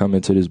when I come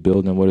into this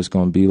building, what it's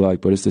going to be like.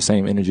 But it's the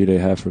same energy they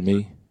have for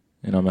me,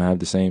 and I'm going to have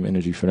the same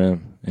energy for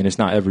them. And it's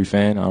not every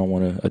fan. I don't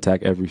want to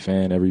attack every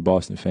fan, every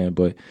Boston fan.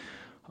 But,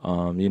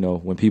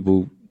 when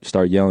people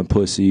start yelling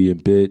pussy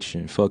and bitch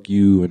and fuck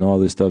you and all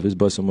this stuff, it's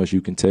but so much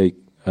you can take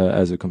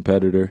as a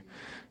competitor.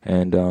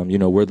 And,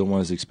 we're the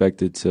ones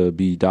expected to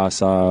be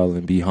docile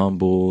and be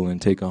humble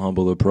and take a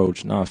humble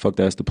approach. Nah, fuck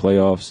that. It's the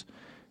playoffs.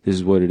 This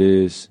is what it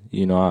is.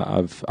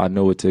 I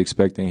know what to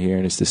expect in here,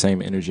 and it's the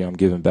same energy I'm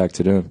giving back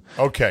to them.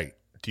 Okay.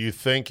 Do you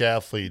think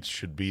athletes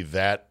should be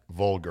that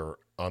vulgar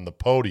on the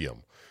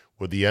podium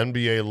with the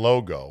NBA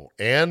logo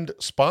and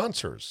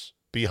sponsors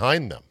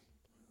behind them?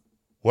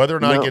 Whether or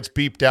not it gets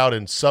beeped out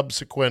in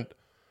subsequent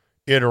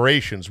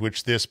iterations,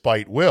 which this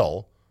bite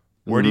will,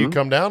 where do you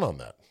come down on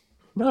that?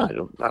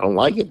 No, I don't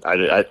like it.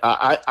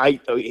 I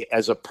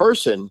as a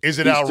person, is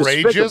it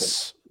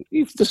outrageous?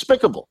 He's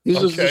despicable.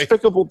 He's a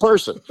despicable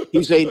person.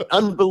 He's an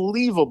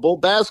unbelievable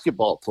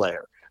basketball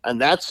player, and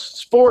that's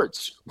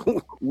sports.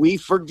 We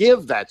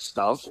forgive that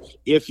stuff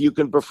if you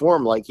can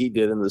perform like he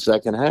did in the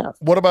second half.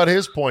 What about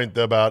his point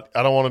about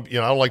I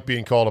don't like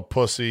being called a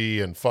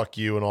pussy and fuck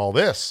you and all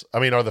this? I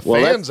mean, are the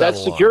fans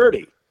that's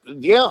security?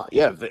 Yeah.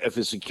 If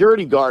a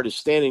security guard is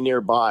standing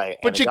nearby,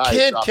 but you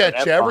can't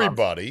catch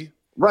everybody.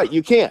 Right,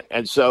 you can't.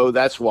 And so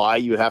that's why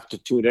you have to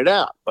tune it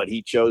out. But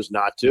he chose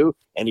not to,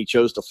 and he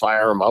chose to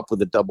fire him up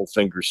with a double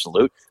finger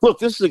salute. Look,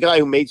 this is a guy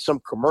who made some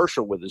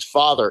commercial with his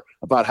father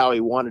about how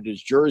he wanted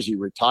his jersey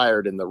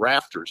retired in the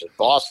rafters in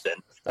Boston,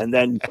 and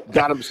then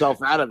got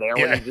himself out of there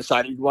when he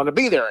decided he didn't want to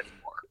be there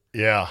anymore.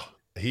 Yeah,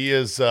 he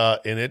is an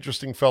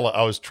interesting fella.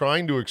 I was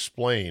trying to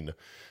explain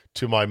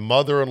to my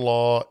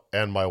mother-in-law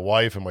and my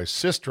wife and my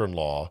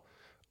sister-in-law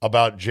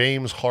about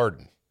James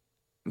Harden.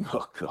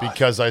 Oh, God.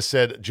 Because I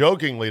said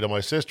jokingly to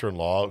my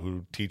sister-in-law,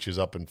 who teaches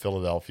up in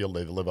Philadelphia,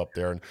 they live up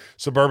there in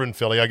suburban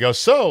Philly, I go,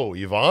 so,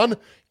 Yvonne,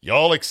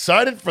 y'all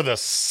excited for the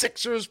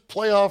Sixers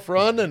playoff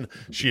run? And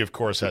she, of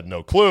course, had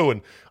no clue.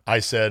 And I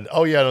said,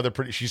 oh, yeah, no, they're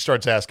pretty. She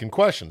starts asking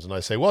questions. And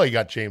I say, well, you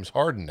got James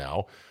Harden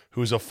now,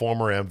 who's a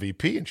former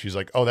MVP. And she's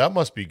like, oh, that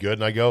must be good.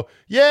 And I go,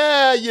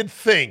 yeah, you'd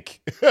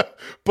think.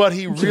 But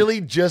he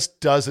really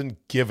just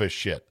doesn't give a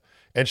shit.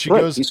 And she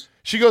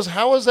goes,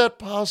 how is that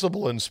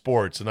possible in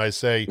sports? And I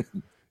say,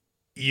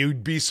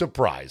 you'd be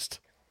surprised.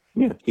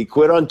 Yeah, he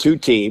quit on 2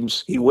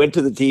 teams. He went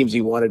to the teams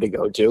he wanted to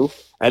go to,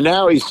 and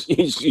now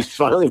he's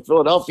finally in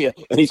Philadelphia,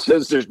 and he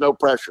says there's no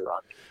pressure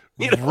on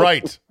him. You know?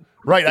 Right.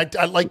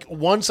 I like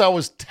once I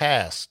was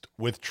tasked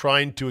with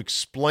trying to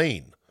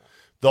explain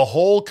the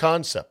whole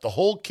concept, the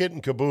whole kit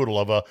and caboodle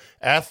of a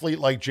athlete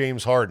like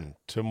James Harden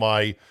to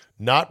my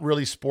not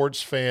really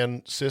sports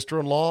fan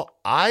sister-in-law.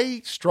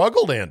 I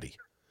struggled, Andy.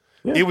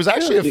 Yeah, it was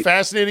actually a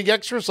fascinating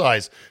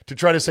exercise to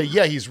try to say,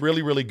 yeah, he's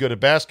really, really good at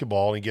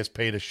basketball and he gets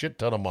paid a shit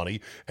ton of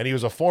money and he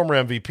was a former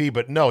MVP,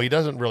 but no, he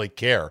doesn't really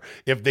care.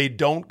 If they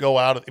don't go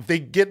out, if they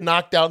get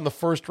knocked out in the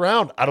first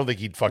round, I don't think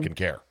he'd fucking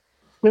care.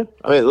 Yeah.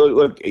 I mean,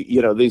 look,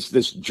 you know, this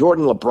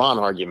Jordan LeBron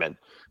argument,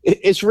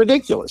 it's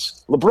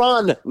ridiculous.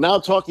 LeBron now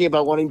talking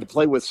about wanting to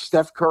play with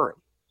Steph Curry.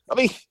 I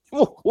mean,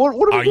 what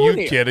are we doing here? Are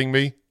you kidding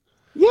me?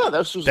 Yeah,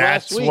 that's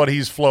last week. What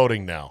he's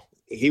floating now.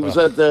 He was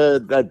at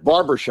that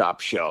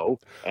barbershop show.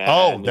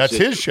 That's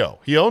his show.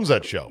 He owns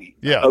that show.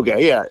 Yeah.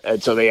 Okay, yeah.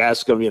 And so they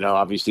ask him, you know,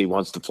 obviously he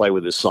wants to play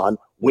with his son.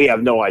 We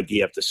have no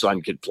idea if the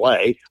son could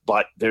play,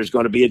 but there's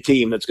going to be a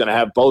team that's going to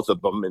have both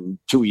of them in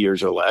 2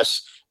 years or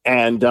less.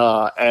 And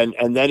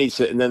then he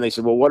said, and then they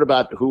said, well, what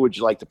about who would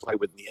you like to play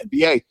with in the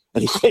NBA?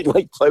 And he said,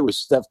 like, play with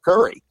Steph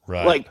Curry.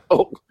 Right. Like,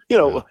 oh, you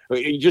know, are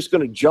you just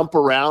going to jump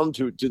around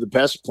to the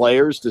best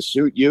players to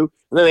suit you?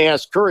 And then they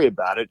asked Curry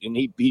about it, and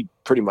he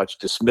pretty much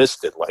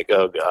dismissed it, like,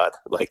 oh God,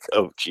 like,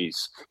 oh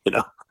geez, you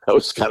know, that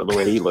was kind of the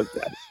way he looked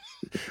at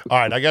it. All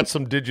right, I got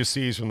some did you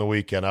sees from the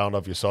weekend. I don't know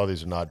if you saw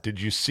these or not.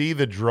 Did you see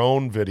the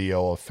drone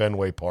video of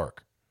Fenway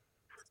Park?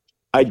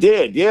 I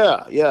did,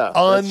 yeah.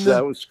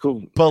 That was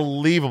cool.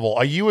 Unbelievable.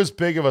 Are you as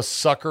big of a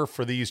sucker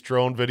for these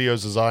drone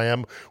videos as I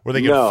am, where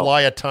they can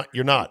fly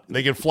you're not.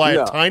 They can fly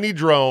a tiny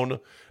drone,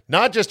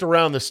 not just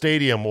around the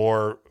stadium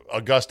or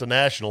Augusta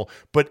National,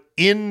 but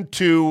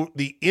into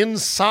the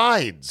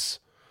insides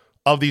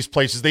of these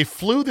places. They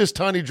flew this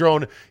tiny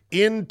drone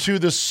into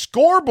the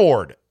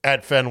scoreboard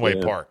at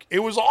Fenway Park. It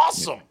was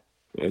awesome.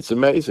 It's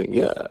amazing,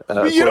 yeah.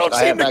 You don't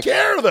seem to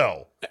care,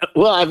 though.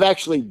 Well, I've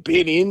actually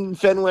been in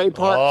Fenway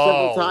Park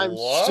several times.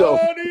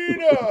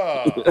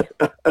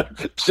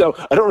 So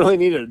I don't really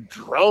need a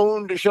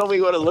drone to show me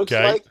what it looks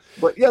like.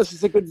 But yes,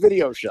 it's a good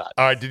video shot.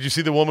 All right. Did you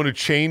see the woman who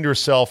chained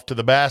herself to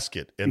the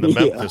basket in the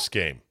Memphis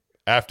game?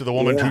 After the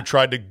woman who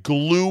tried to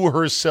glue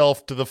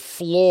herself to the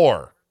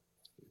floor.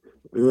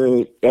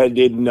 And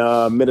in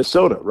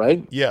Minnesota,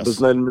 right? Yes.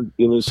 Minnesota,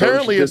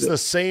 apparently it's the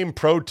same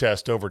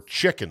protest over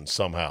chicken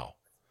somehow.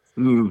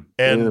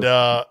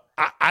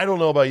 I don't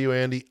know about you,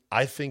 Andy.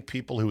 I think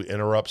people who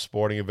interrupt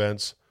sporting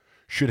events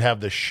should have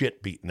the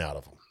shit beaten out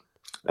of them.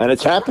 And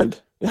it's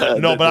happened.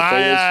 No, but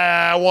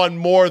I want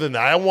more than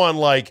that. I want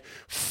like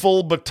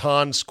full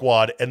baton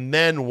squad. And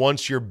then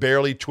once you're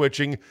barely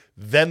twitching,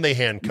 then they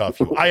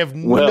handcuff you. I have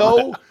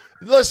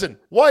listen,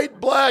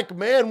 white, black,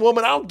 man,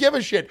 woman, I don't give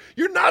a shit.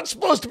 You're not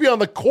supposed to be on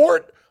the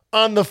court,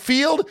 on the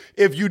field.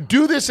 If you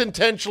do this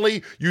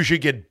intentionally, you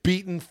should get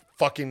beaten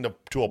fucking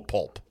to a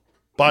pulp.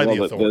 By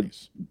the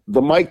authorities.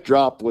 The mic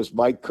drop was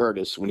Mike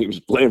Curtis when he was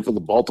playing for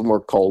the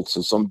Baltimore Colts,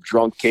 and some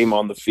drunk came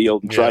on the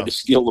field and tried to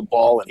steal the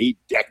ball, and he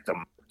decked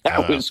him.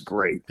 That was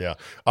great. Yeah.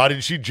 Did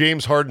you see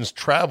James Harden's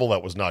travel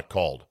that was not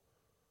called?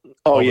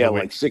 Oh, yeah,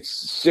 like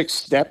six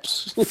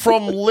steps.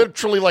 From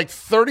literally like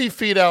 30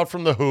 feet out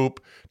from the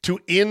hoop to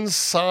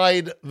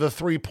inside the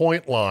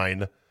three-point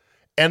line,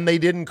 and they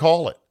didn't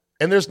call it.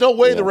 And there's no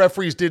way the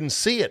referees didn't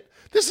see it.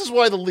 This is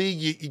why the league,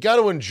 you got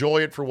to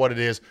enjoy it for what it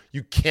is.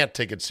 You can't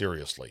take it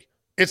seriously.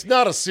 It's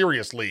not a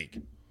serious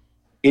league.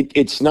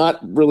 It's not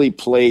really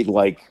played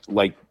like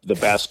the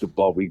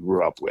basketball we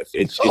grew up with.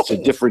 It's a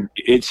different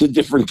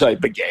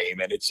type of game,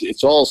 and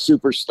it's all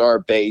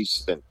superstar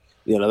based, and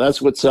you know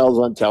that's what sells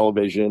on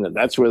television, and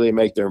that's where they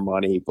make their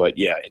money. But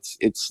yeah,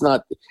 it's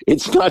not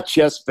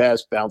chest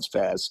pass, bounce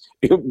pass.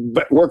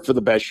 Work for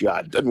the best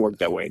shot. It doesn't work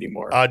that way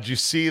anymore. Did you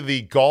see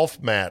the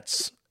golf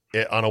mats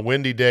on a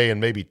windy day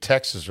in maybe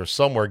Texas or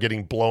somewhere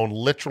getting blown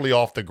literally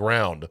off the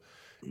ground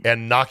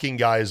and knocking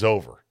guys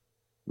over?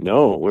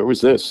 No, where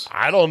was this?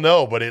 I don't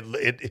know, but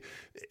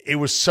it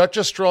was such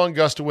a strong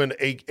gust of wind.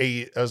 A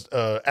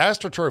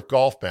AstroTurf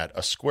golf mat,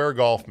 a square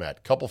golf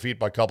mat, couple feet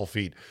by couple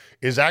feet,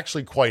 is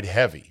actually quite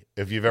heavy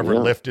if you've ever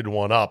lifted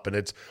one up. And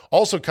it's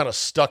also kind of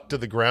stuck to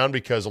the ground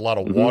because a lot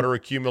of water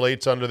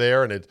accumulates under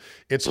there, and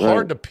it's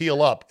hard to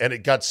peel up. And it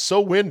got so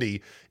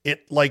windy,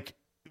 it like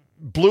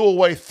blew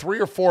away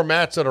 3 or 4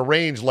 mats at a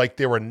range like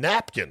they were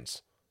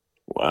napkins.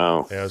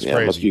 Wow. Yeah, it was crazy.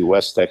 It must be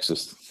West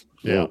Texas.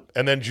 Yeah.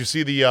 And then did you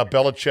see the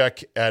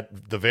Belichick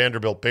at the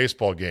Vanderbilt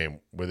baseball game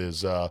with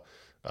his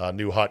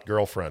new hot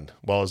girlfriend.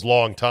 Well, his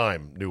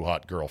long-time new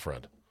hot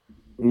girlfriend.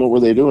 What were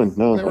they doing?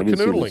 No, They were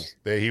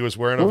canoodling. He was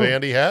wearing a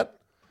Vandy hat,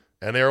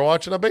 and they were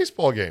watching a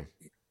baseball game.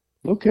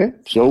 Okay.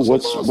 So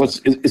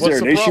what's there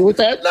an issue with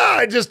that? No,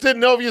 I just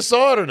didn't know if you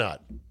saw it or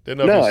not. I did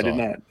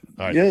not.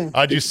 All right. Yeah.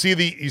 Did you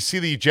see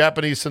the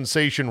Japanese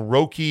sensation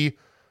Roki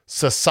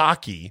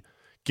Sasaki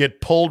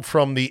get pulled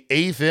from the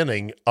 8th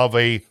inning of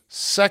a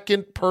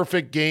second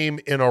perfect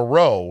game in a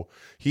row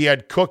he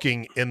had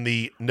cooking in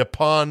the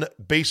Nippon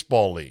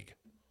Baseball League?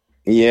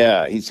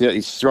 Yeah,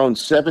 he's thrown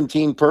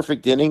 17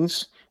 perfect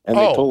innings, and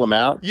they pull him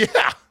out.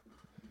 Yeah.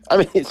 I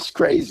mean, it's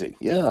crazy.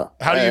 Yeah.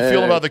 How do you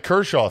feel about the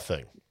Kershaw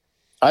thing?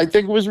 I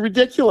think it was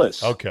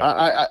ridiculous. Okay.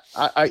 How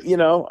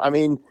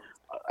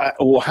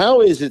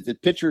is it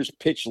that pitchers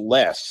pitch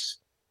less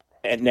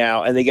and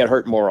they get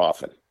hurt more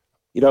often?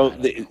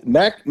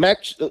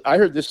 Max. I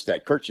heard this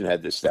stat. Kirchen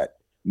had this stat.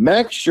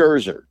 Max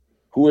Scherzer,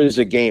 who is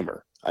a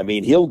gamer, I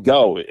mean, he'll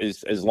go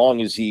as long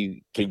as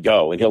he can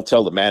go, and he'll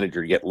tell the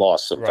manager to get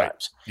lost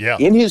sometimes. Right. Yeah.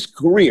 In his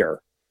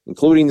career,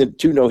 including the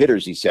 2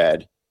 no-hitters he's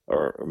had,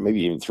 or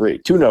maybe even 3,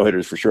 2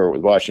 no-hitters for sure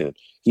with Washington,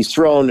 he's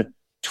thrown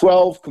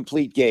 12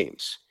 complete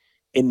games.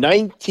 In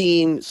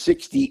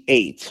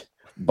 1968,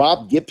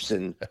 Bob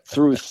Gibson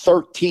threw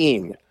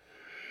 13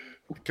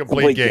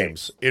 complete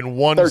games in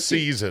one 13.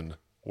 season,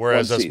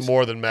 whereas that's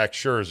more than Max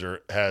Scherzer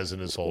has in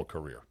his whole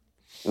career.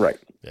 Right.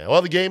 Yeah.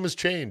 Well, the game has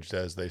changed,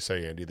 as they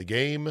say, Andy. The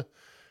game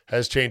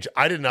has changed.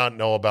 I did not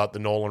know about the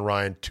Nolan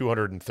Ryan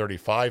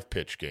 235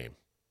 pitch game.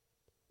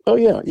 Oh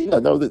yeah.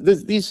 No,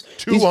 these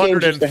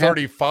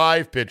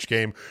 235 pitch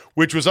game,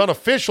 which was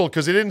unofficial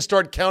because they didn't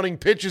start counting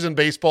pitches in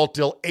baseball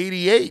till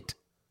 88.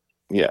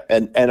 Yeah,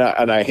 and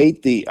I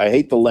hate the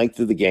length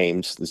of the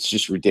games. It's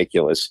just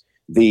ridiculous.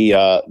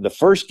 The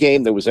first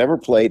game that was ever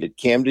played at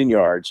Camden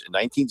Yards in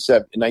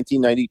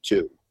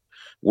 1992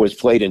 was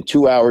played in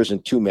 2 hours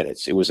and 2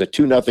 minutes. It was a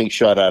 2-0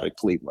 shutout at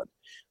Cleveland.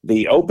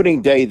 The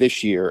opening day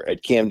this year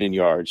at Camden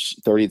Yards,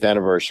 30th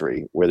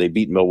anniversary, where they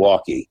beat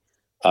Milwaukee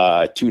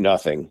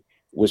 2-0,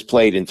 was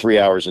played in 3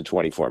 hours and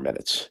 24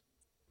 minutes.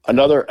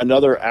 Another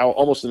hour,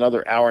 almost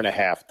another hour and a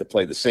half to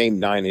play the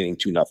same 9-inning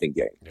 2-0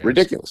 game. Yeah,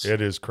 ridiculous.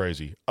 It is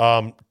crazy.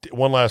 One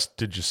last,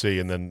 did you see,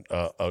 and then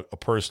a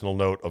personal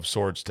note of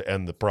sorts to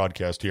end the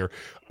broadcast here.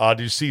 Did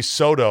you see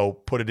Soto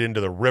put it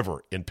into the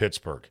river in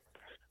Pittsburgh?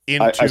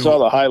 I saw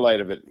the highlight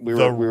of it. We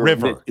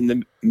were in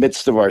the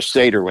midst of our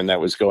Seder when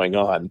that was going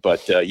on.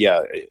 But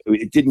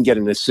it didn't get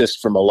an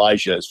assist from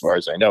Elijah as far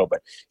as I know.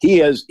 But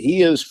he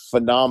is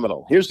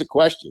phenomenal. Here's the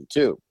question,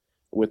 too.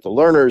 With the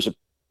Lerners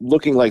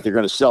looking like they're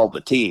going to sell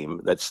the team,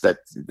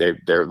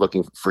 they're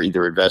looking for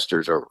either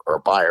investors or a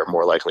buyer,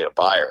 more likely a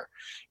buyer.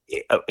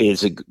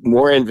 Is it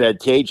more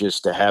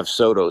advantageous to have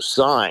Soto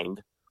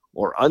signed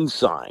or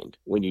unsigned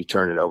when you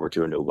turn it over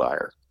to a new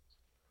buyer?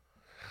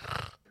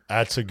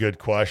 That's a good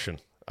question.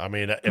 I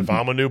mean, if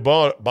I'm a new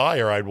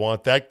buyer, I'd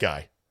want that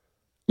guy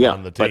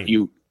on the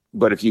team.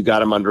 But if you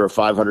got him under a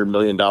 $500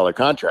 million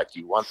contract,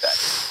 you want that.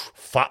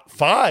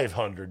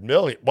 $500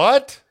 million?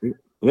 What?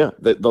 Yeah,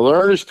 the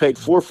Lerners paid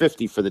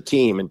 $450 for the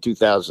team in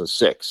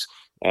 2006,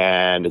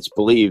 and it's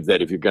believed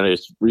that if you're going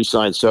to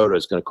re-sign Soto,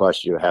 it's going to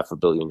cost you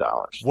 $500 million.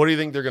 What do you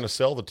think they're going to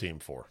sell the team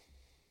for?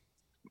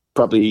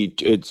 Probably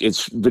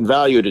it's been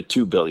valued at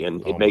 $2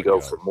 billion. It may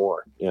go for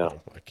more. Yeah.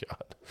 Oh my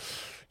God.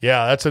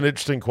 Yeah, that's an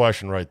interesting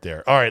question right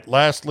there. All right.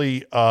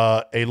 Lastly,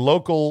 a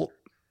local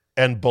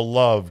and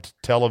beloved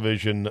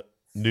television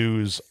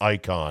news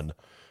icon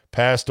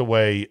passed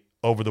away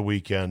over the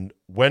weekend.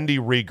 Wendy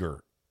Rieger,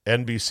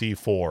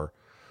 NBC4,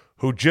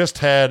 who just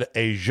had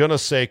a je ne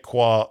sais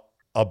quoi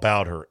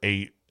about her,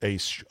 a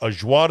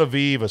joie de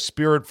vivre, a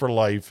spirit for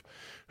life,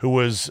 who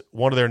was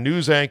one of their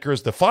news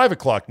anchors, the 5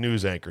 o'clock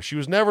news anchor. She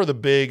was never the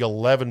big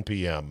 11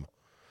 p.m.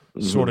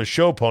 sort of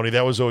show pony.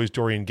 That was always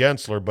Dorian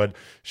Gensler, but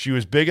she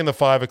was big in the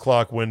 5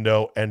 o'clock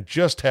window and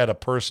just had a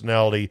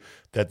personality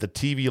that the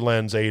TV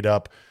lens ate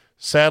up.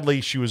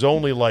 Sadly, she was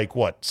only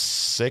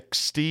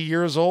 60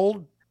 years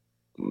old?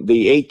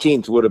 The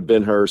 18th would have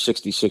been her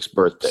 66th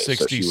birthday. 66.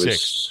 So she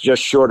was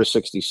just short of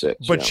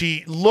 66. But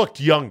she looked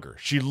younger.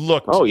 She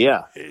looked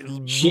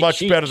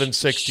much better than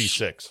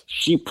 66.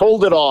 She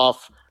pulled it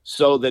off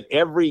so that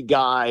every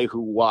guy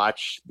who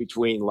watched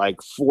between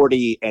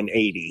 40 and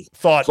 80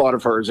 thought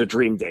of her as a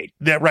dream date.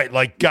 Yeah,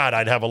 right. God,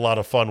 I'd have a lot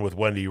of fun with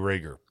Wendy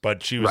Rieger.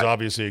 But she was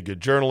obviously a good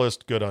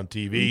journalist, good on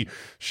TV. Mm-hmm.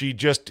 She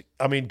just,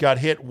 got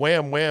hit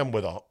wham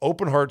with an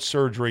open heart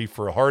surgery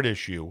for a heart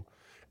issue.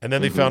 And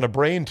then they found a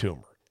brain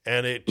tumor.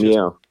 And it just,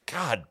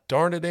 God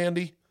darn it,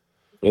 Andy.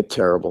 It's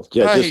terrible.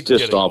 Yeah,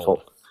 just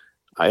awful.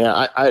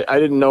 I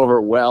didn't know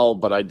her well,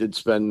 but I did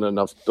spend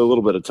a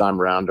little bit of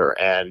time around her.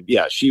 And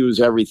yeah, she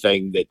was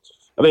everything that,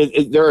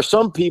 there are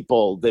some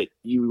people that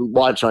you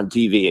watch on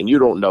TV and you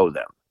don't know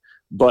them.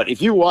 But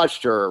if you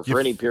watched her for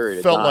any period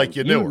of time, felt like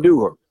you knew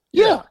her.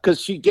 Yeah, because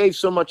she gave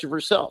so much of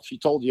herself. She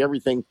told you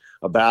everything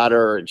about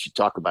her, and she'd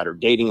talk about her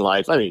dating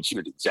life. She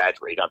would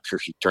exaggerate. I'm sure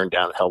she turned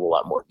down a hell of a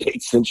lot more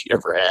dates than she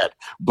ever had.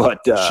 But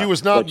she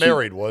was not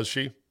married, was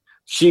she?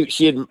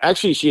 She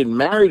had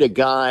married a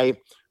guy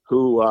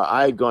who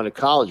I had gone to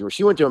college with.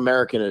 She went to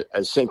American at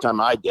the same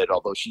time I did,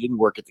 although she didn't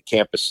work at the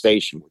campus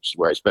station, which is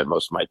where I spent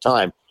most of my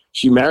time.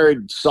 She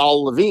married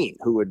Saul Levine,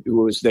 who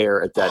was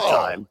there at that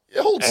time.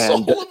 Old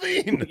Saul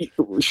Levine.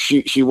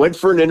 She went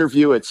for an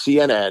interview at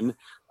CNN,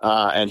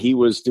 and he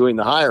was doing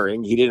the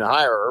hiring. He didn't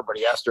hire her, but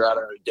he asked her out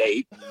on a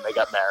date, and they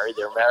got married.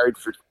 They were married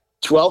for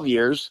 12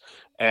 years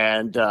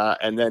and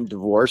then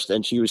divorced,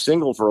 and she was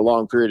single for a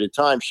long period of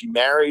time. She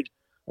married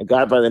a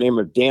guy by the name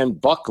of Dan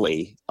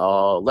Buckley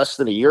less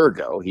than a year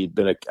ago. He'd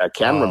been a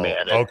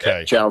cameraman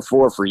at Channel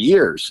 4 for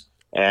years.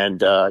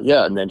 And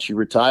and then she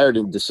retired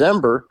in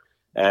December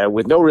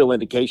with no real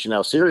indication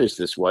how serious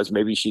this was.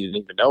 Maybe she didn't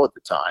even know at the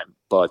time.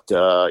 But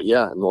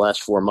in the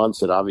last 4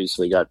 months, it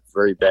obviously got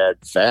very bad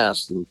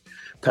fast and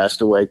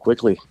passed away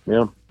quickly.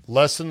 Yeah.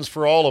 Lessons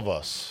for all of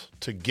us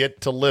to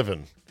get to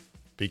living,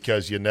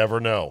 because you never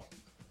know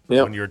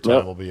when your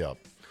time will be up.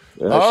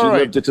 She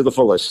lived it to the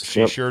fullest.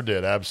 She sure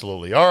did.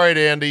 Absolutely. All right,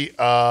 Andy.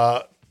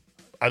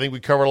 I think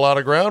we covered a lot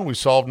of ground. We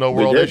solved no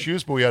world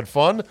issues, but we had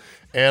fun.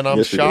 And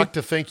I'm shocked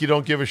to think you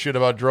don't give a shit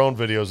about drone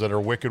videos that are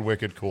wicked,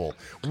 wicked cool.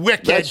 Cool.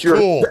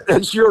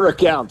 That's your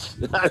account.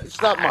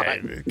 It's not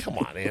mine. Come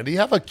on, Andy.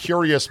 Have a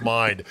curious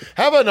mind.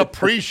 Have an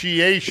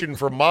appreciation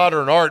for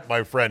modern art,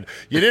 my friend.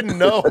 You didn't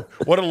know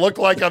what it looked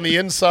like on the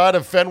inside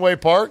of Fenway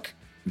Park?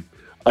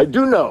 I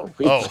do know.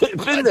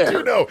 It's been there. I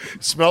do know.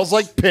 It smells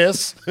like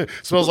piss. It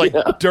smells like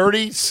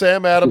dirty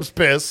Sam Adams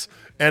piss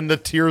and the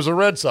tears of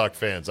Red Sox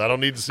fans. I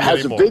don't need to see it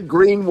anymore. It has a big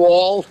green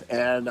wall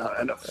and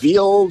a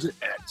field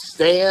and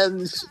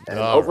stands and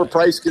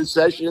overpriced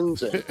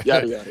concessions and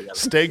yada, yada, yada.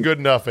 Stay good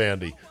enough,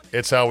 Andy.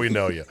 It's how we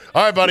know you.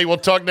 All right, buddy. We'll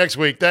talk next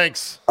week.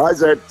 Thanks. All right,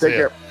 Zed. Take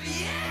care.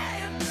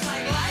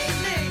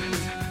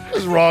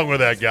 What's wrong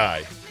with that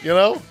guy? You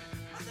know?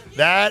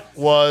 That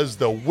was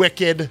the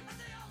wicked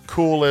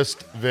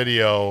coolest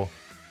video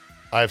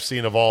I've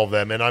seen of all of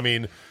them. And I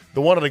mean, the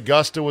one at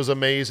Augusta was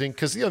amazing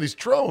because, these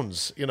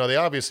drones, they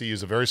obviously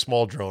use a very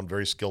small drone,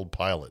 very skilled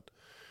pilot.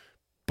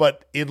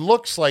 But it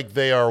looks like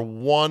they are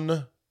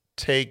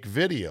one-take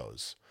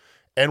videos.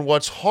 And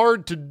what's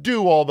hard to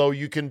do, although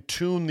you can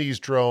tune these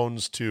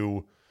drones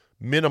to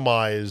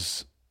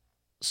minimize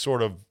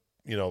sort of,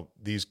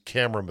 these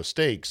camera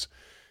mistakes,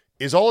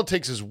 is all it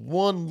takes is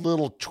one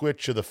little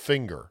twitch of the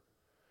finger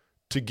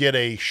to get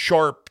a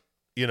sharp,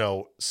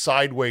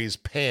 sideways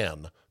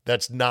pan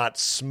that's not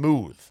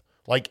smooth.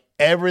 Like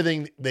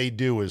everything they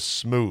do is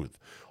smooth.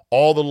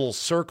 All the little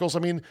circles. I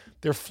mean,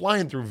 they're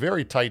flying through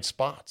very tight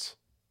spots.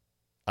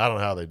 I don't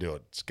know how they do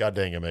it. It's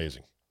goddamn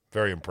amazing.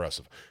 Very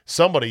impressive.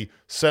 Somebody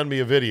send me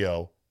a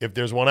video, if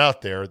there's one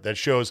out there, that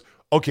shows,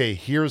 okay,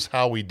 here's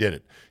how we did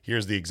it.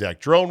 Here's the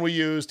exact drone we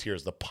used.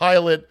 Here's the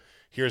pilot.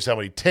 Here's how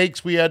many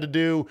takes we had to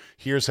do.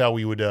 Here's how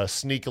we would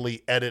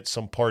sneakily edit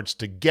some parts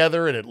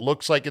together, and it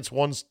looks like it's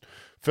one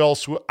fell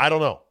swoop. I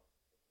don't know.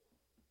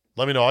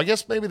 Let me know. I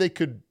guess maybe they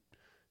could,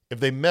 if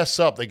they mess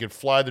up, they could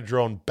fly the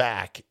drone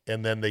back,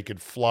 and then they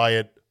could fly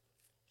it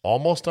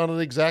almost on an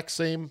exact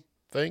same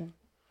thing.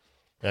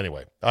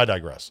 Anyway, I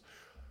digress.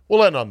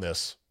 We'll end on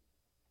this.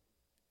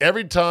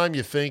 Every time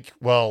you think,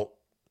 well,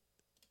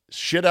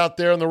 shit out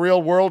there in the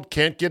real world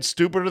can't get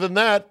stupider than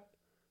that,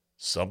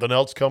 something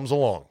else comes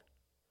along.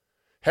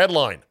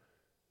 Headline: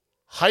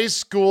 high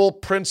school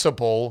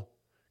principal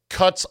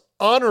cuts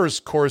honors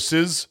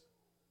courses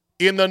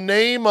in the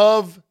name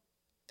of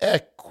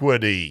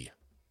equity.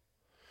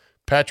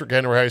 Patrick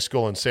Henry High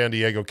School in San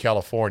Diego,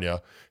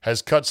 California,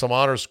 has cut some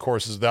honors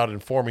courses without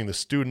informing the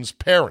students'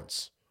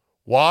 parents.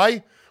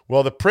 Why?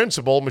 Well, the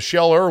principal,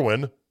 Michelle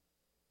Irwin,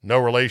 no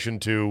relation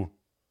to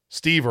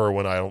Steve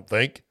Irwin, I don't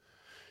think,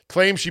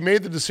 claims she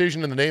made the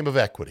decision in the name of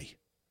equity.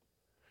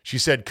 She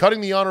said cutting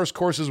the honors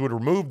courses would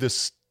remove the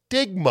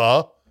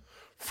stigma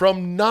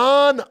from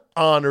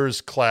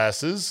non-honors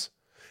classes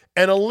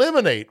and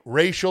eliminate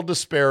racial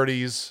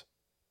disparities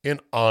in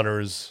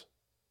honors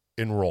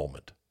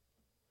enrollment.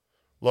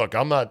 Look,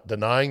 I'm not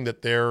denying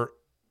that there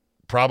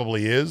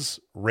probably is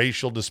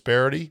racial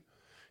disparity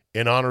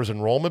in honors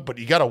enrollment, but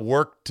you got to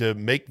work to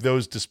make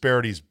those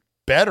disparities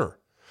better.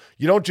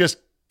 You don't just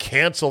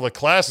cancel the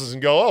classes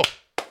and go, oh,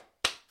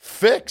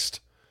 fixed.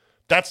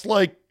 That's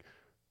like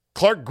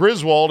Clark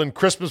Griswold in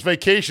Christmas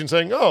Vacation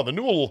saying, oh, the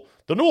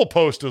Newell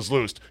post is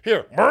loose.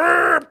 Here,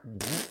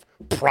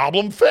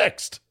 problem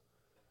fixed.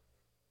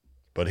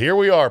 But here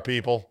we are,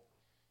 people.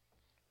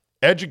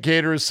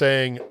 Educators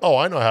saying, oh,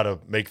 I know how to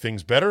make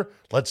things better.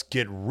 Let's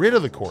get rid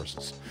of the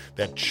courses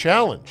that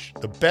challenge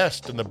the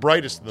best and the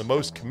brightest and the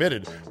most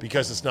committed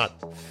because it's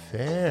not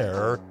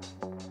fair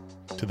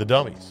to the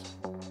dummies.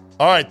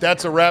 All right,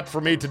 that's a wrap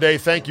for me today.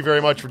 Thank you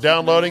very much for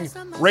downloading.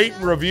 Rate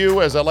and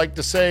review, as I like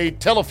to say.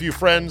 Tell a few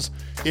friends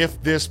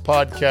if this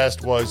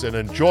podcast was an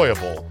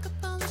enjoyable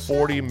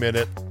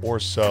 40-minute or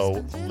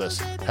so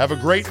listen. Have a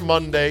great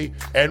Monday,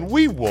 and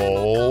we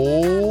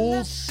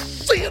will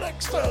see you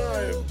next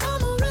time.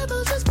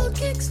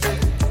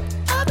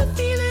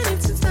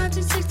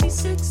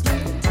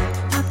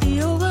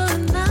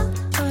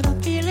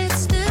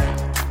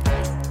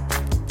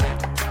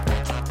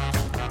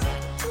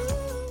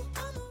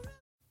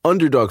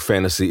 Underdog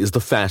Fantasy is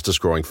the fastest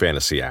growing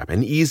fantasy app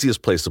and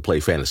easiest place to play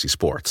fantasy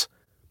sports.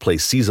 Play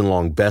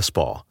season-long best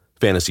ball,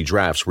 fantasy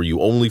drafts where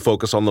you only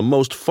focus on the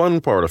most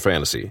fun part of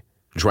fantasy,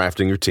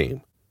 drafting your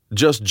team.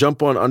 Just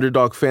jump on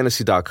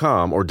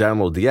UnderdogFantasy.com or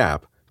download the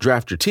app,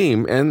 draft your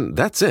team, and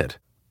that's it.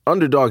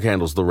 Underdog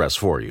handles the rest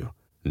for you.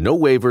 No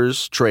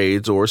waivers,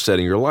 trades, or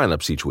setting your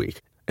lineups each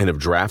week. And if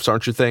drafts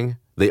aren't your thing,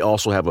 they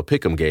also have a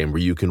pick'em game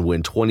where you can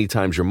win 20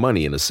 times your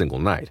money in a single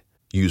night.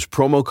 Use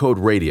promo code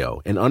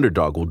RADIO, and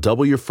Underdog will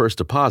double your first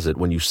deposit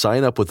when you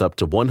sign up with up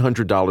to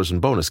 $100 in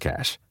bonus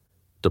cash.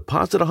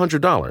 Deposit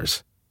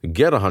 $100,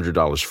 get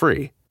 $100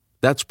 free.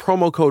 That's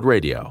promo code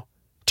RADIO.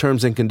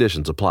 Terms and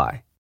conditions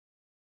apply.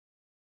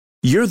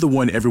 You're the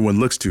one everyone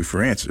looks to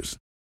for answers.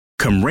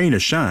 Come rain or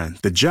shine,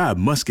 the job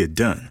must get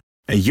done.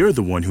 And you're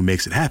the one who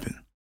makes it happen.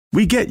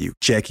 We get you,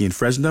 Jackie in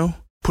Fresno,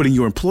 putting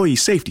your employee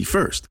safety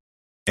first.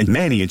 And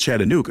Manny in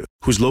Chattanooga,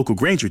 whose local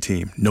Granger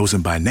team knows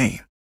him by name.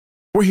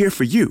 We're here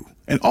for you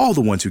and all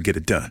the ones who get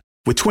it done,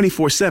 with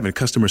 24/7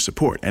 customer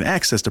support and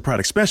access to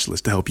product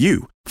specialists to help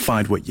you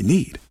find what you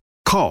need.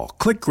 Call,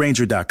 click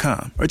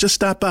Granger.com, or just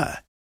stop by.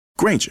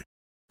 Granger,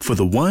 for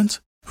the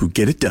ones who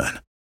get it done.